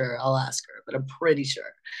pretty sure I'll ask her, but I'm pretty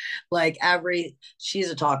sure. Like she's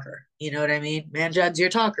a talker. You know what I mean? Manjans, you're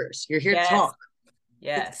talkers. You're here to Yes. talk. It's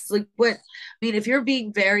Yes. like what I mean, if you're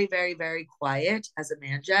being very, very, very quiet as a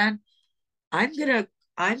manjan, I'm gonna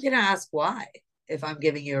I'm gonna ask why. If I'm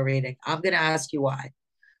giving you a reading, I'm gonna ask you why.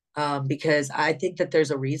 because I think that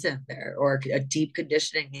there's a reason there, or a deep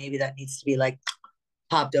conditioning maybe that needs to be like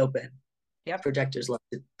popped open. Yep. Projectors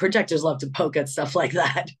love to poke at stuff like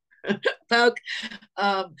that. Poke.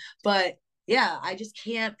 But yeah, I just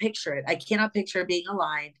can't picture it. I cannot picture being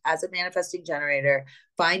aligned as a manifesting generator,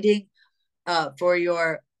 finding for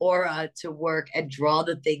your aura to work and draw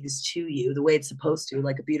the things to you the way it's supposed to,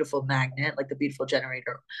 like a beautiful magnet, like the beautiful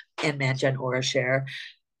generator and ManGen aura share.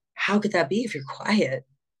 How could that be if you're quiet?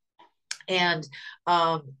 And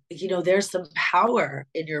there's some power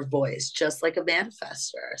in your voice, just like a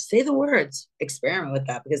manifester. Say the words, experiment with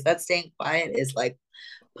that, because that staying quiet is like,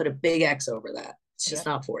 put a big X over that. It's just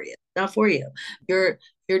Yep. not for you. Not for you. You're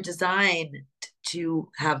designed to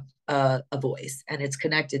have a voice, and it's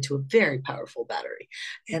connected to a very powerful battery.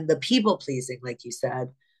 And the people pleasing, like you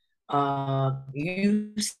said,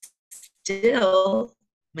 you still,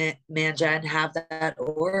 ManGen, have that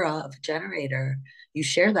aura of a generator. You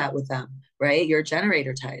share that with them, right? You're a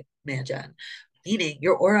generator type, ManGen, meaning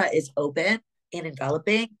your aura is open and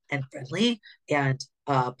enveloping and friendly and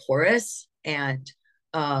porous, and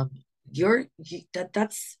uh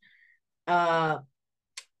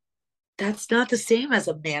that's not the same as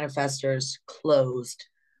a manifestor's closed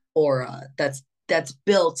aura that's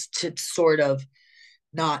built to sort of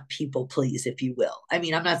not people please, if you will. I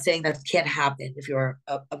mean, I'm not saying that can't happen if you're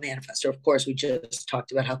a manifestor. Of course, we just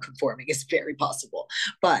talked about how conforming is very possible,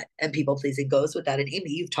 and people pleasing goes with that. And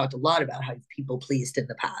Amy, you've talked a lot about how you've people pleased in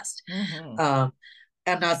the past. Mm-hmm.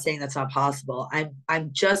 I'm not saying that's not possible. I'm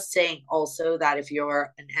just saying also that if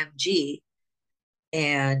you're an MG,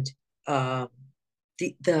 and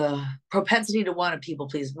the propensity to want to people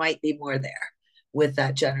please might be more there with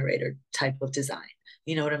that generator type of design.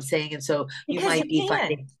 You know what I'm saying? And so you Because might be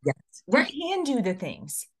finding, yes, right. You can do the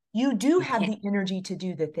things. You do have the energy to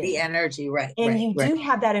do the thing. The energy, right. And right, you right. do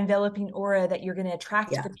have that enveloping aura that you're going to attract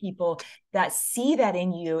the people that see that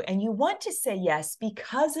in you. And you want to say yes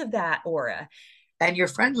because of that aura. And you're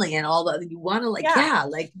friendly and all that. You want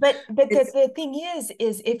to But the thing is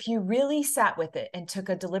if you really sat with it and took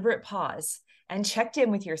a deliberate pause and checked in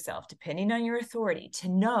with yourself, depending on your authority, to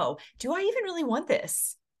know, do I even really want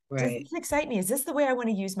this? Does this excite me? Is this the way I want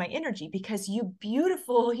to use my energy? Because you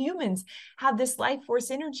beautiful humans have this life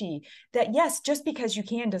force energy that, yes, just because you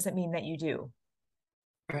can doesn't mean that you do.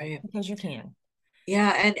 Right. Because you can.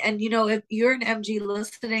 Yeah, and if you're an MG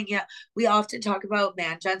listening, yeah, we often talk about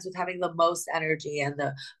ManGens with having the most energy and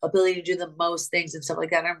the ability to do the most things and stuff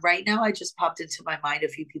like that. And right now, I just popped into my mind a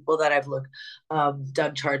few people that I've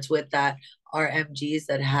done charts with that are MGs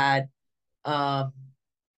that had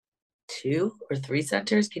 2 or 3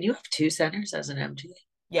 centers. Can you have 2 centers as an MG?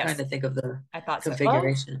 Yes. Trying to think of the I thought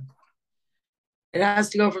configuration. So. It has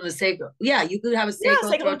to go from the sacral. Yeah, you could have a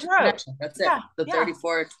sacral throat connection. That's it. The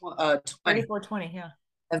 34 20. 3420, yeah.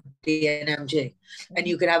 Be an MG. And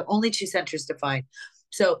you could have only 2 centers defined.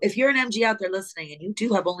 So if you're an MG out there listening and you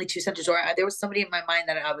do have only 2 centers, or there was somebody in my mind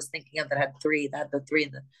that I was thinking of that had 3, that had the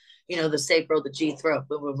 3 in the sacral, the G throat,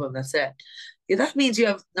 boom, boom, boom, that's it. Yeah, that means you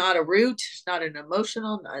have not a root, not an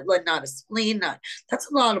emotional, not a spleen,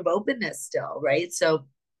 that's a lot of openness still, right? So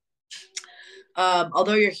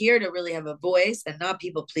although you're here to really have a voice and not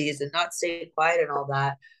people please and not stay quiet and all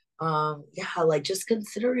that, just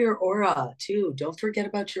consider your aura too. Don't forget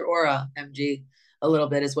about your aura, MG, a little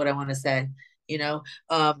bit is what I want to say.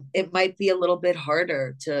 It might be a little bit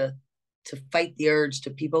harder to fight the urge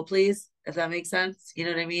to people please, if that makes sense. You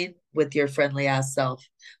know what I mean? With your friendly ass self.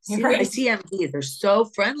 I see MGs, they're so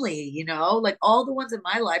friendly, like all the ones in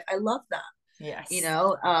my life, I love them. Yes.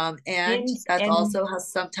 And that's also how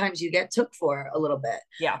sometimes you get took for a little bit.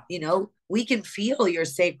 Yeah. We can feel your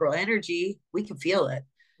sacral energy. We can feel it,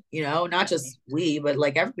 not just we, but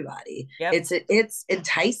like everybody. Yep. It's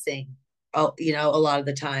enticing. A lot of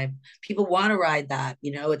the time people want to ride that,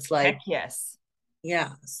 it's like, heck yes.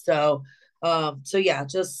 Yeah. So yeah,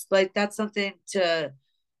 just like that's something to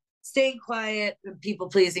staying quiet and people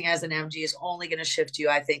pleasing as an MG is only going to shift you,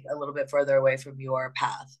 I think, a little bit further away from your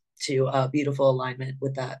path to a beautiful alignment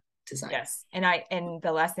with that design. Yes. And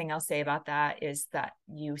the last thing I'll say about that is that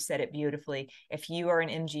you said it beautifully. If you are an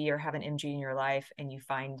MG or have an MG in your life and you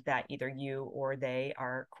find that either you or they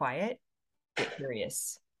are quiet, get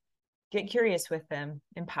curious. Get curious with them,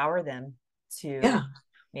 empower them to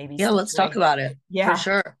maybe. Yeah, let's talk about it. Yeah. For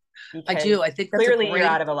sure. Because I do. I think that's clearly you're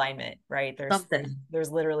out of alignment, right?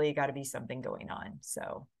 There's literally got to be something going on.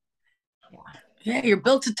 So Yeah, you're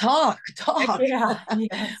built to talk. Yeah.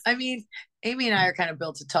 Yes. I mean, Amy and I are kind of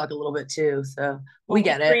built to talk a little bit too, so we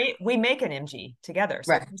get it. We make an MG together,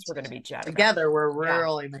 so of Right. course we're going to be chatting about Together, we're it. Yeah.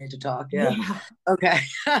 really made to talk. Yeah. Yeah. Okay.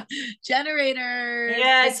 Generators.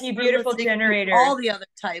 Yes, Thanks you for beautiful listening to generators. all the other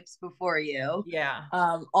types before you. Yeah.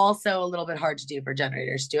 Also a little bit hard to do for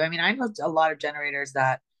generators too. I mean, I know a lot of generators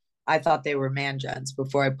that I thought they were man gens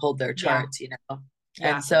before I pulled their Yeah. charts, you know.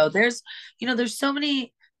 Yeah. And so there's so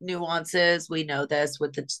many nuances. We know this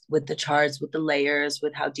with the charts, with the layers,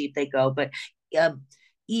 with how deep they go, but um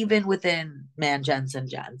even within man gens and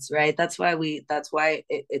gens, right? That's why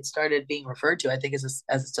it started being referred to, I think, as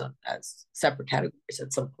its own, as separate categories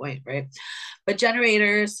at some point, right? But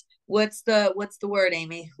generators, what's the word,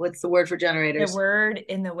 Amy? What's the word for The generators? word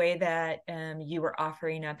in the way that you were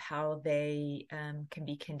offering up how they can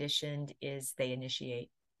be conditioned is they initiate.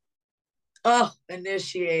 Oh,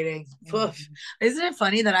 initiating. Poof. Mhm. Isn't it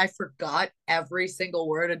funny that I forgot every single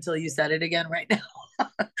word until you said it again right now?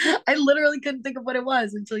 I literally couldn't think of what it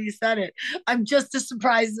was until you said it. I'm just as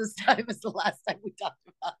surprised this time as the last time we talked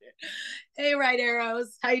about it. Hey, right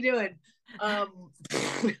arrows. How you doing? Um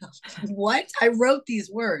what? I wrote these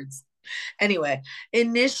words. Anyway,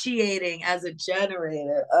 initiating as a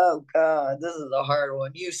generator. Oh God, this is a hard one.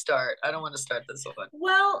 You start. I don't want to start this one.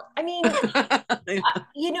 Well, I mean,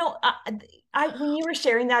 you know, when you were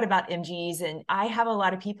sharing that about MGs, and I have a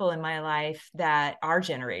lot of people in my life that are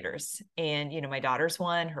generators, and you know, my daughter's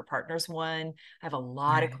one, her partner's one. I have a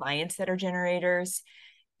lot of Right. clients that are generators,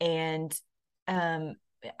 and um,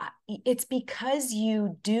 it's because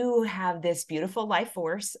you do have this beautiful life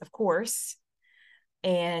force, of course,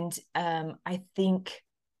 and I think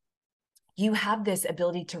you have this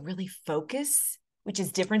ability to really focus, which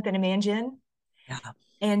is different than a man gen. Yeah.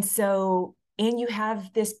 And so, and you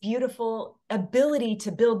have this beautiful ability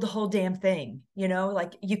to build the whole damn thing, you know,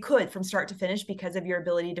 like you could from start to finish because of your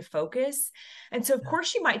ability to focus. And so, of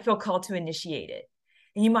course, you might feel called to initiate it.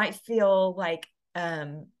 And you might feel like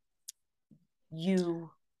you,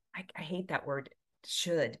 I hate that word,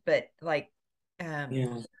 should, but like,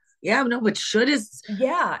 Yeah. Yeah, no, but should is yeah,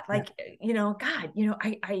 yeah. like, you know, God, you know,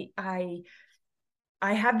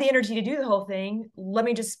 I have the energy to do the whole thing. Let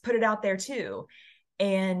me just put it out there too.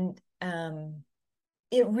 And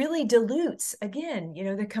it really dilutes again, you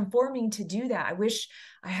know, the conforming to do that. I wish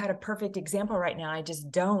I had a perfect example right now. I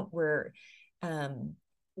just don't. Where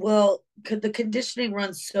Well, could the conditioning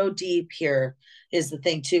runs so deep here is the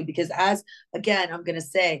thing too, because as again, I'm gonna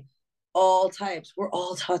say all types, we're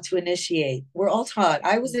all taught to initiate. We're all taught.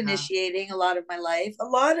 I was yeah, initiating a lot of my life. A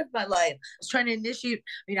lot of my life. I was trying to initiate.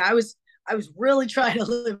 I mean, I was really trying to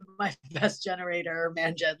live my best generator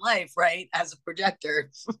man gen life, right? As a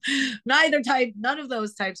projector. None of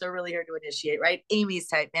those types are really here to initiate, right? Amy's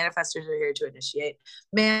type, manifestors are here to initiate.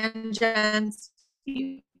 Man gens,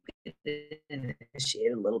 you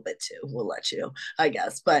initiate a little bit too. We'll let you, I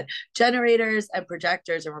guess. But generators and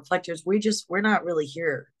projectors and reflectors, we're not really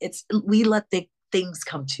here. It's we let the things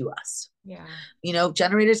come to us. yeah, You know,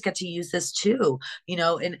 generators get to use this too. You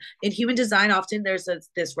know, in human design, often there's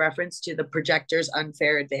this reference to the projector's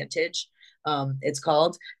unfair advantage. It's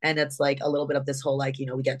called, and it's like a little bit of this whole like, you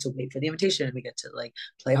know, we get to wait for the invitation, we get to like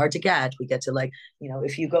play hard to get, we get to like, you know,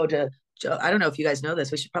 if you go to I don't know if you guys know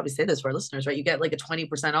this. We should probably say this for our listeners, right? You get like a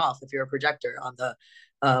 20% off if you're a projector on the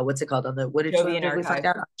what's it called? On the what Jovian did we find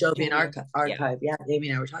archive, out? Jovian Jovian, yeah, archive. Yeah, Amy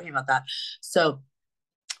and I were talking about that. So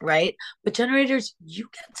right? But generators, you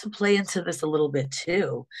get to play into this a little bit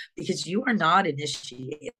too, because you are not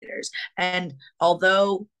initiators. And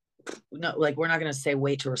although no, like we're not gonna say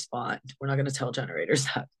wait to respond. We're not gonna tell generators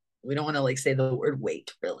that. We don't want to like say the word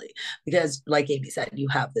wait really, because like Amy said, you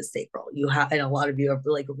have this sacral. You have, and a lot of you have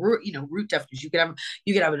like root, you know, root deafness. You could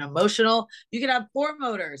have an emotional, you could have four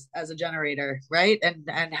motors as a generator, right? And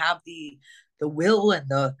have the will and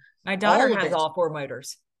the my daughter all of has it. all four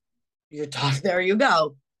motors. You're talking, there you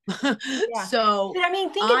go. Yeah, So but I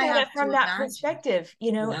mean, think I about it have from to that imagine, perspective.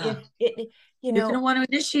 You know, yeah, if it, you you're going to know, want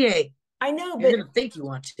to initiate. I know, You're going to think you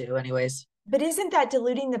want to, anyways. but isn't that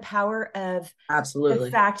diluting the power of the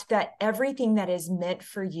Absolutely. fact that everything that is meant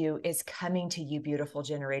for you is coming to you, beautiful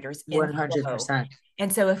generators, in flow? 100%.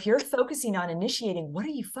 And so if you're focusing on initiating, what are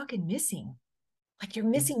you fucking missing? Like you're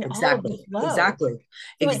missing all of the Exactly. flow. Exactly.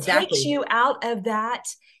 So it takes Exactly. you out of that,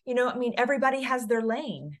 you know, I mean, everybody has their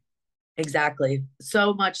lane. Exactly.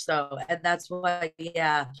 So much so. And that's why,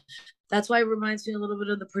 yeah, that's why it reminds me a little bit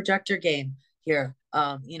of the projector game here.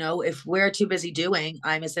 You know, if we're too busy doing,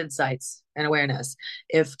 I miss insights and awareness.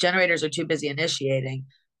 If generators are too busy initiating,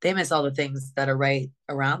 they miss all the things that are right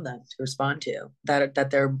around them to respond to, that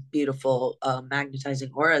their beautiful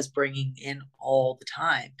magnetizing aura is bringing in all the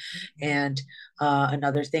time. Mhm. And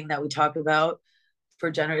another thing that we talk about for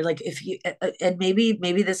generator, like if you and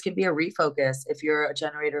maybe this could be a refocus if you're a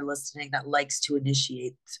generator listening that likes to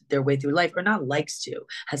initiate their way through life, or not likes to,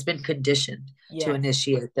 has been conditioned to Yes.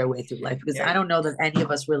 initiate their way through life, because I Very. don't know that any of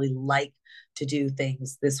us really like to do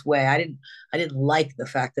things this way. I didn't like the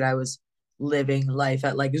fact that I was living life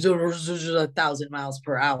at like 1,000 miles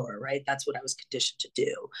per hour, right? That's what I was conditioned to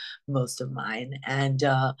do most of mine. And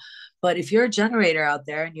but if you're a generator out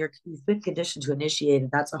there and you've been conditioned to initiate, and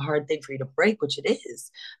that's a hard thing for you to break, which it is.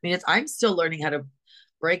 I mean, I'm still learning how to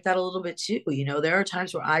break that a little bit too. There are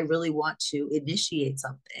times where I really want to initiate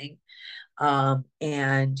something,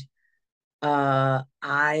 and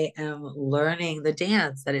I am learning the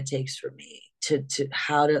dance that it takes for me to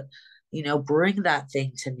how to, bring that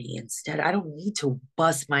thing to me. Instead, I don't need to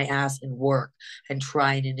bust my ass and work and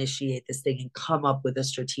try and initiate this thing and come up with a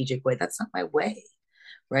strategic way. That's not my way,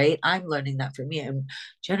 right? I'm learning that for me. And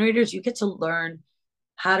generators, you get to learn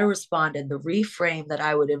how to respond. And the reframe that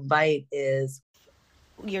I would invite is,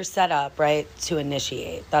 you're set up, right, to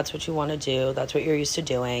initiate. That's what you want to do. That's what you're used to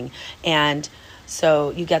doing. And so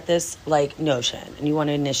you get this like notion and you want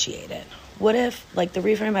to initiate it. What if, like, the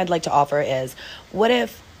reframe I'd like to offer is, what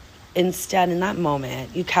if instead in that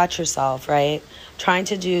moment you catch yourself, right, trying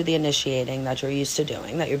to do the initiating that you're used to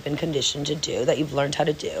doing, that you've been conditioned to do, that you've learned how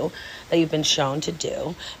to do, that you've been shown to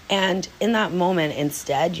do, and in that moment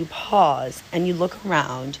instead you pause and you look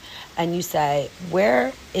around and you say,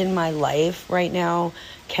 where in my life right now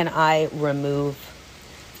can I remove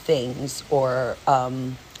things or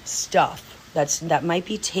stuff that might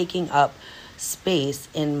be taking up space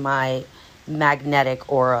in my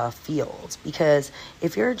magnetic aura field? Because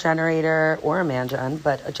if you're a generator or a man-gen,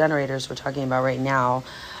 but a generators we're talking about right now,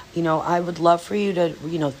 I would love for you to,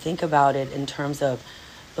 think about it in terms of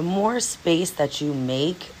the more space that you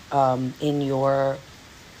make in your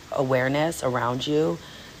awareness around you,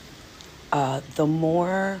 the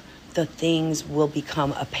more the things will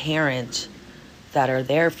become apparent that are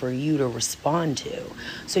there for you to respond to.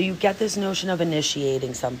 So you get this notion of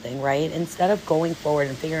initiating something, right? Instead of going forward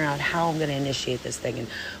and figuring out how I'm going to initiate this thing, and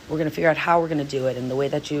we're going to figure out how we're going to do it and the way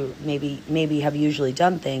that you maybe have usually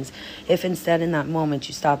done things, if instead in that moment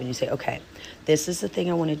you stop and you say, okay, this is the thing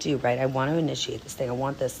I want to do, right? I want to initiate this thing. I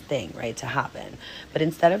want this thing, right, to happen. But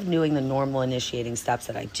instead of doing the normal initiating steps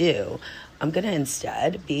that I do, I'm going to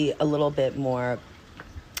instead be a little bit more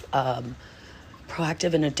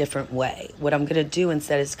proactive in a different way. What I'm going to do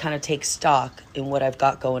instead is kind of take stock in what I've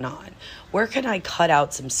got going on. Where can I cut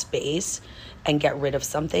out some space and get rid of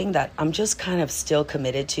something that I'm just kind of still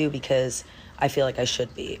committed to because I feel like I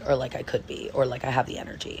should be, or like I could be, or like I have the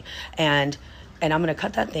energy. And I'm going to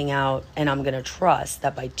cut that thing out, and I'm going to trust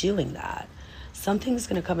that by doing that, something's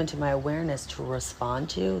going to come into my awareness to respond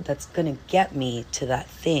to that's going to get me to that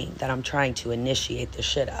thing that I'm trying to initiate the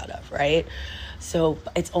shit out of, right? So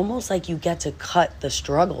it's almost like you get to cut the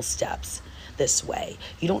struggle steps this way.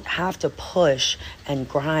 You don't have to push and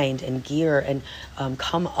grind and gear and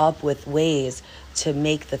come up with ways to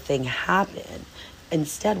make the thing happen.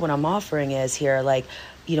 Instead, what I'm offering is here, like,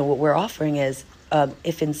 what we're offering is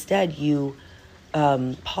if instead you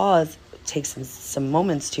pause, take some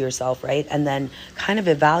moments to yourself, right? And then kind of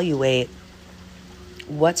evaluate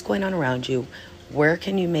what's going on around you. Where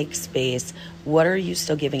can you make space? What are you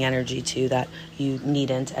still giving energy to that you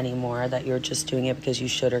needn't anymore, that you're just doing it because you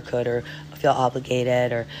should or could, or feel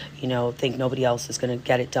obligated, or, think nobody else is going to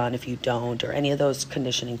get it done if you don't, or any of those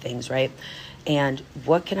conditioning things, right? And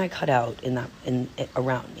what can I cut out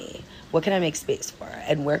around me? What can I make space for?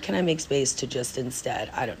 And where can I make space to just instead,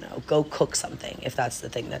 I don't know, go cook something if that's the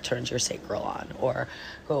thing that turns your sacral on, or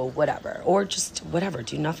go whatever, or just whatever,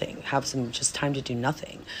 do nothing, have some just time to do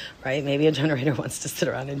nothing, right? Maybe a generator wants to sit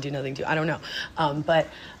around and do nothing too, I don't know.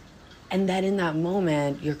 And then in that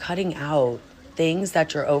moment, you're cutting out things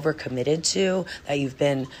that you're overcommitted to, that you've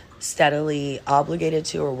been steadily obligated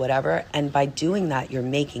to or whatever. And by doing that, you're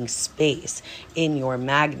making space in your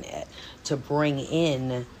magnet to bring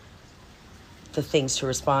in the things to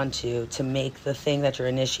respond to make the thing that you're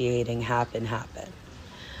initiating happen.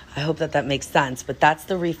 I hope that makes sense, but that's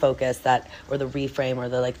the refocus or the reframe, or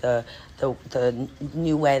the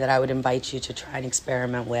new way that I would invite you to try and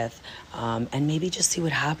experiment with, and maybe just see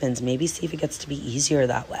what happens. Maybe see if it gets to be easier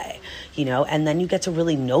that way, and then you get to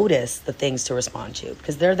really notice the things to respond to,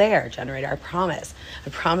 because they're there, generator. I promise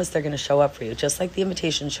they're going to show up for you, just like the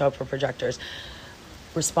invitations show up for projectors.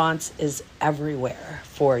 Response is everywhere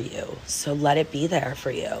for you. So let it be there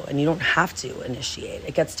for you. And you don't have to initiate.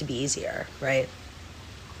 It gets to be easier, right?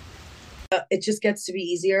 it just gets to be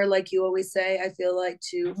easier, like you always say, I feel like,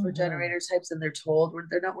 too, for Mhm. generator types. And they're told,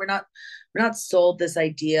 we're not sold this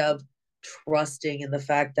idea of trusting in the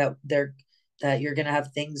fact that you're gonna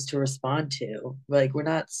have things to respond to. Like, we're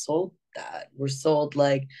not sold that. We're sold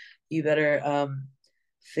like, you better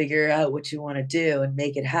figure out what you want to do and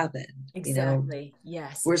make it happen. Exactly.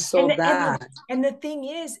 Yes. We're And sold the, and the that and the thing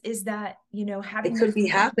is that, it having the could be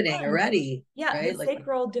sacral happening defined, already, yeah, the right? Like,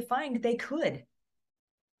 sacral defined, they could,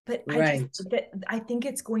 but right. I think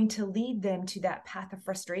it's going to lead them to that path of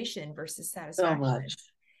frustration versus So much. satisfaction.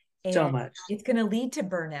 So And much. it's going to lead to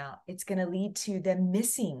burnout. It's going to lead to them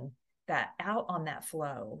missing that out on that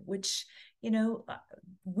flow, which,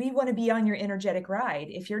 we want to be on your energetic ride.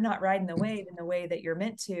 If you're not riding the wave in the way that you're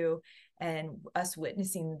meant to, and us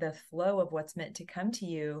witnessing the flow of what's meant to come to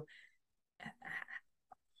you,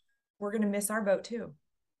 we're going to miss our boat too.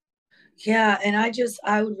 Yeah, and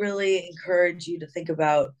I would really encourage you to think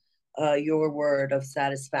about your word of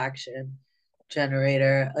satisfaction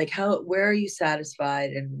generator. Like, where are you satisfied,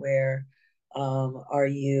 and where are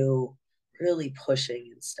you really pushing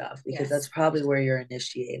and stuff? Because that's Yes. probably where you're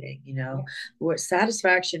initiating, Yeah. where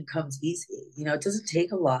satisfaction comes easy. It doesn't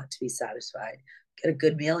take a lot to be satisfied. Get a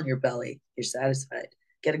good meal in your belly, you're satisfied.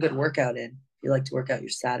 Get a good workout in. If you like to work out, you're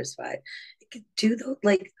satisfied. Do those,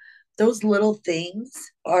 like, those little things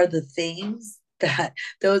are the things that,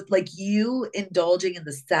 those, like, you indulging in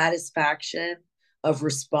the satisfaction of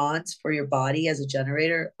response for your body as a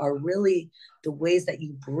generator, are really the ways that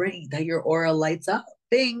you bring that your aura lights up.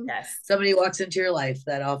 Bing, Yes. somebody walks into your life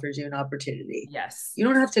that offers you an opportunity. Yes. You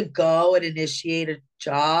don't have to go and initiate a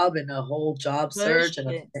job and a whole job Push search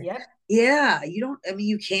and it. Yep. yeah, you don't, I mean,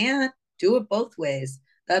 you can do it both ways.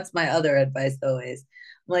 That's my other advice always.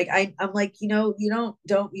 Like, I'm like, you don't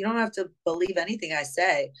have to believe anything I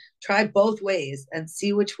say. Try both ways and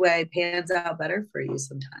see which way pans out better for you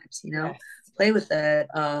sometimes, Yes. play with it.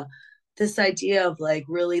 This idea of, like,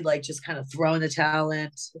 really, like, just kind of throwing the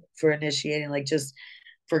talent for initiating, like, just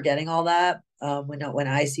forgetting all that. When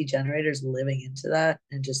I see generators living into that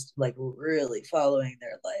and just, like, really following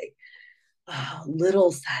their, like,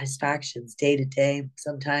 little satisfactions day to day,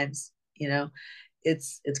 sometimes,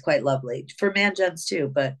 it's quite lovely for man gens too.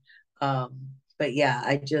 But yeah,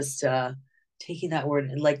 I just taking that word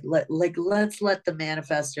and, let's let the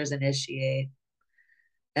manifestors initiate,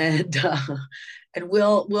 and and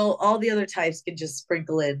we'll all the other types can just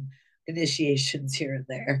sprinkle in initiations here and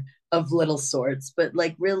there of little sorts. But,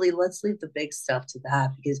 like, really, let's leave the big stuff to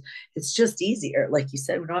that, because it's just easier. Like you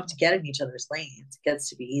said, we don't have to get in each other's lanes. It gets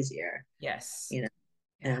to be easier, Yes. you know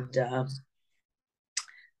Yeah.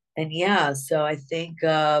 and yeah, so I think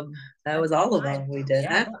that That's was all all of mine. them we did,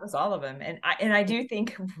 Yeah, huh? that was all of them. And I do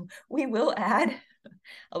think we will add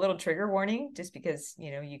a little trigger warning, just because,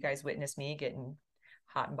 you guys witnessed me getting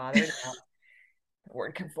hot and bothered about the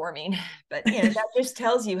word conforming. But that just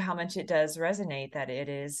tells you how much it does resonate, that it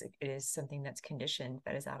is something that's conditioned,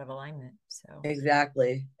 that is out of alignment. So,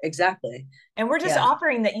 Exactly, exactly. and we're just Yeah.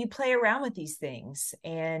 offering that you play around with these things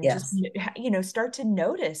and just, Yes, start to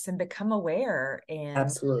notice and become aware. And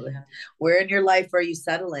absolutely. Where in your life are you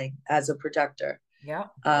settling as a projector? yeah.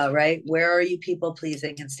 Right? Where are you people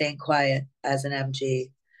pleasing and staying quiet as an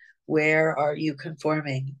MG? Where are you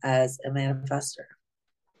conforming as a manifester?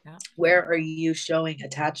 Yeah. Where are you showing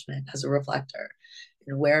attachment as a reflector?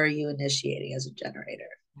 And where are you initiating as a generator?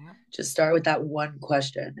 Yeah. Just start with that one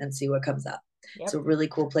question and see what comes up. It's Yep. a really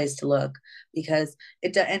cool place to look, because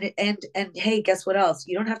and hey, guess what else?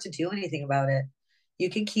 You don't have to do anything about it. You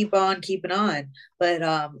can keep on keeping on. But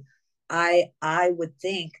I would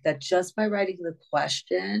think that just by writing the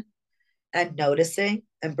question and noticing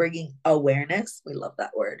and bringing awareness, we love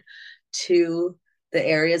that word, to the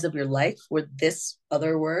areas of your life where this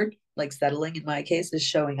other word, like settling in my case, is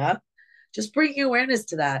showing up. Just bringing awareness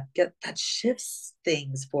to that, get that shifts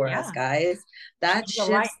things for us, Yeah. guys. That The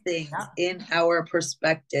light. shifts things Yeah. in our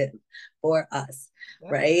perspective for us,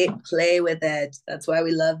 Yep. right? Play with it. That's why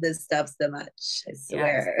we love this stuff so much, I Yes.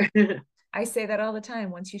 swear. I say that all the time.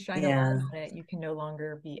 Once you shine a light Yeah, on it, you can no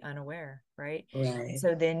longer be unaware, right? right.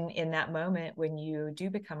 So then in that moment, when you do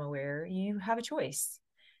become aware, you have a choice.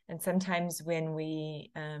 And sometimes when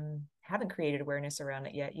we haven't created awareness around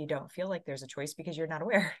it yet, you don't feel like there's a choice because you're not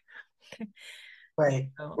aware. Right,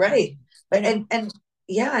 So, right. you But know, and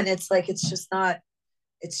yeah, and it's like, it's just not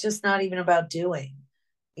even about doing,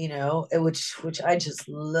 which I just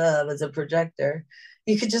love as a projector.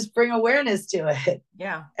 You could just bring awareness to it,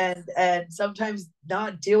 yeah. and sometimes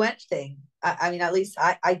not do anything. I mean, at least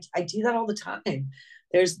I do that all the time.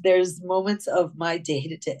 There's moments of my day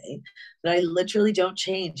to day that I literally don't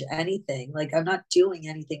change anything. Like, I'm not doing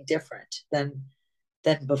anything different than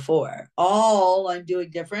than before. All I'm doing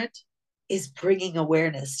different is bringing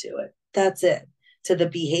awareness to it. That's it. To the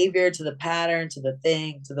behavior, to the pattern, to the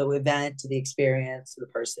thing, to the event, to the experience, to the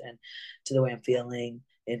person, to the way I'm feeling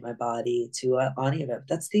in my body, to any of it.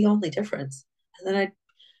 That's the only difference. And then I'd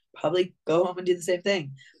probably go home and do the same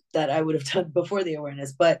thing that I would have done before the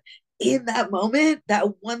awareness. But in that moment, that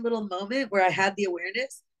one little moment where I had the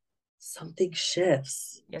awareness, something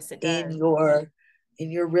shifts. Yes, it does. In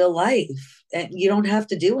your real life, and you don't have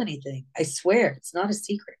to do anything. I swear, it's not a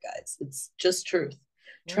secret, guys. It's just truth.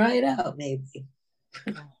 Try it out, maybe.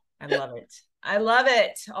 I love it. I love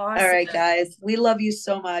it. Awesome. All right, guys, we love you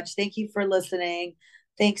so much. Thank you for listening.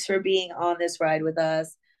 Thanks for being on this ride with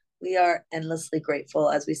us. We are endlessly grateful,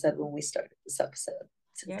 as we said when we started this episode.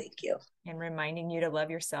 So thank you. And reminding you to love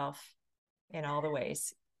yourself in all the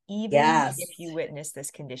ways, even if you witness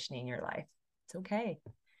this conditioning in your life. It's okay.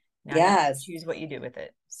 Now you have to choose what you do with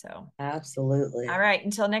it. So absolutely. All right.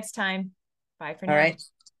 Until next time. Bye for now. All right.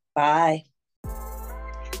 Bye.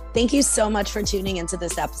 Thank you so much for tuning into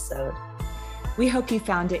this episode. We hope you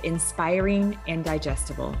found it inspiring and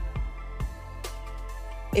digestible.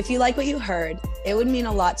 If you like what you heard, it would mean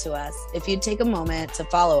a lot to us if you'd take a moment to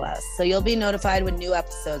follow us so you'll be notified when new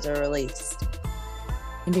episodes are released.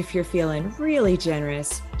 And if you're feeling really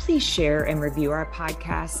generous, please share and review our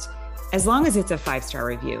podcast, as long as it's a 5-star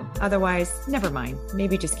review. Otherwise, never mind.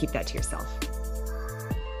 Maybe just keep that to yourself.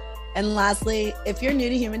 And lastly, if you're new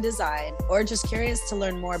to human design or just curious to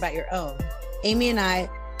learn more about your own, Amy and I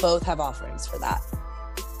both have offerings for that.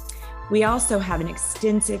 We also have an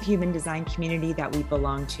extensive human design community that we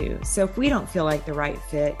belong to. So if we don't feel like the right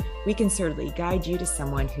fit, we can certainly guide you to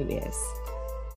someone who is.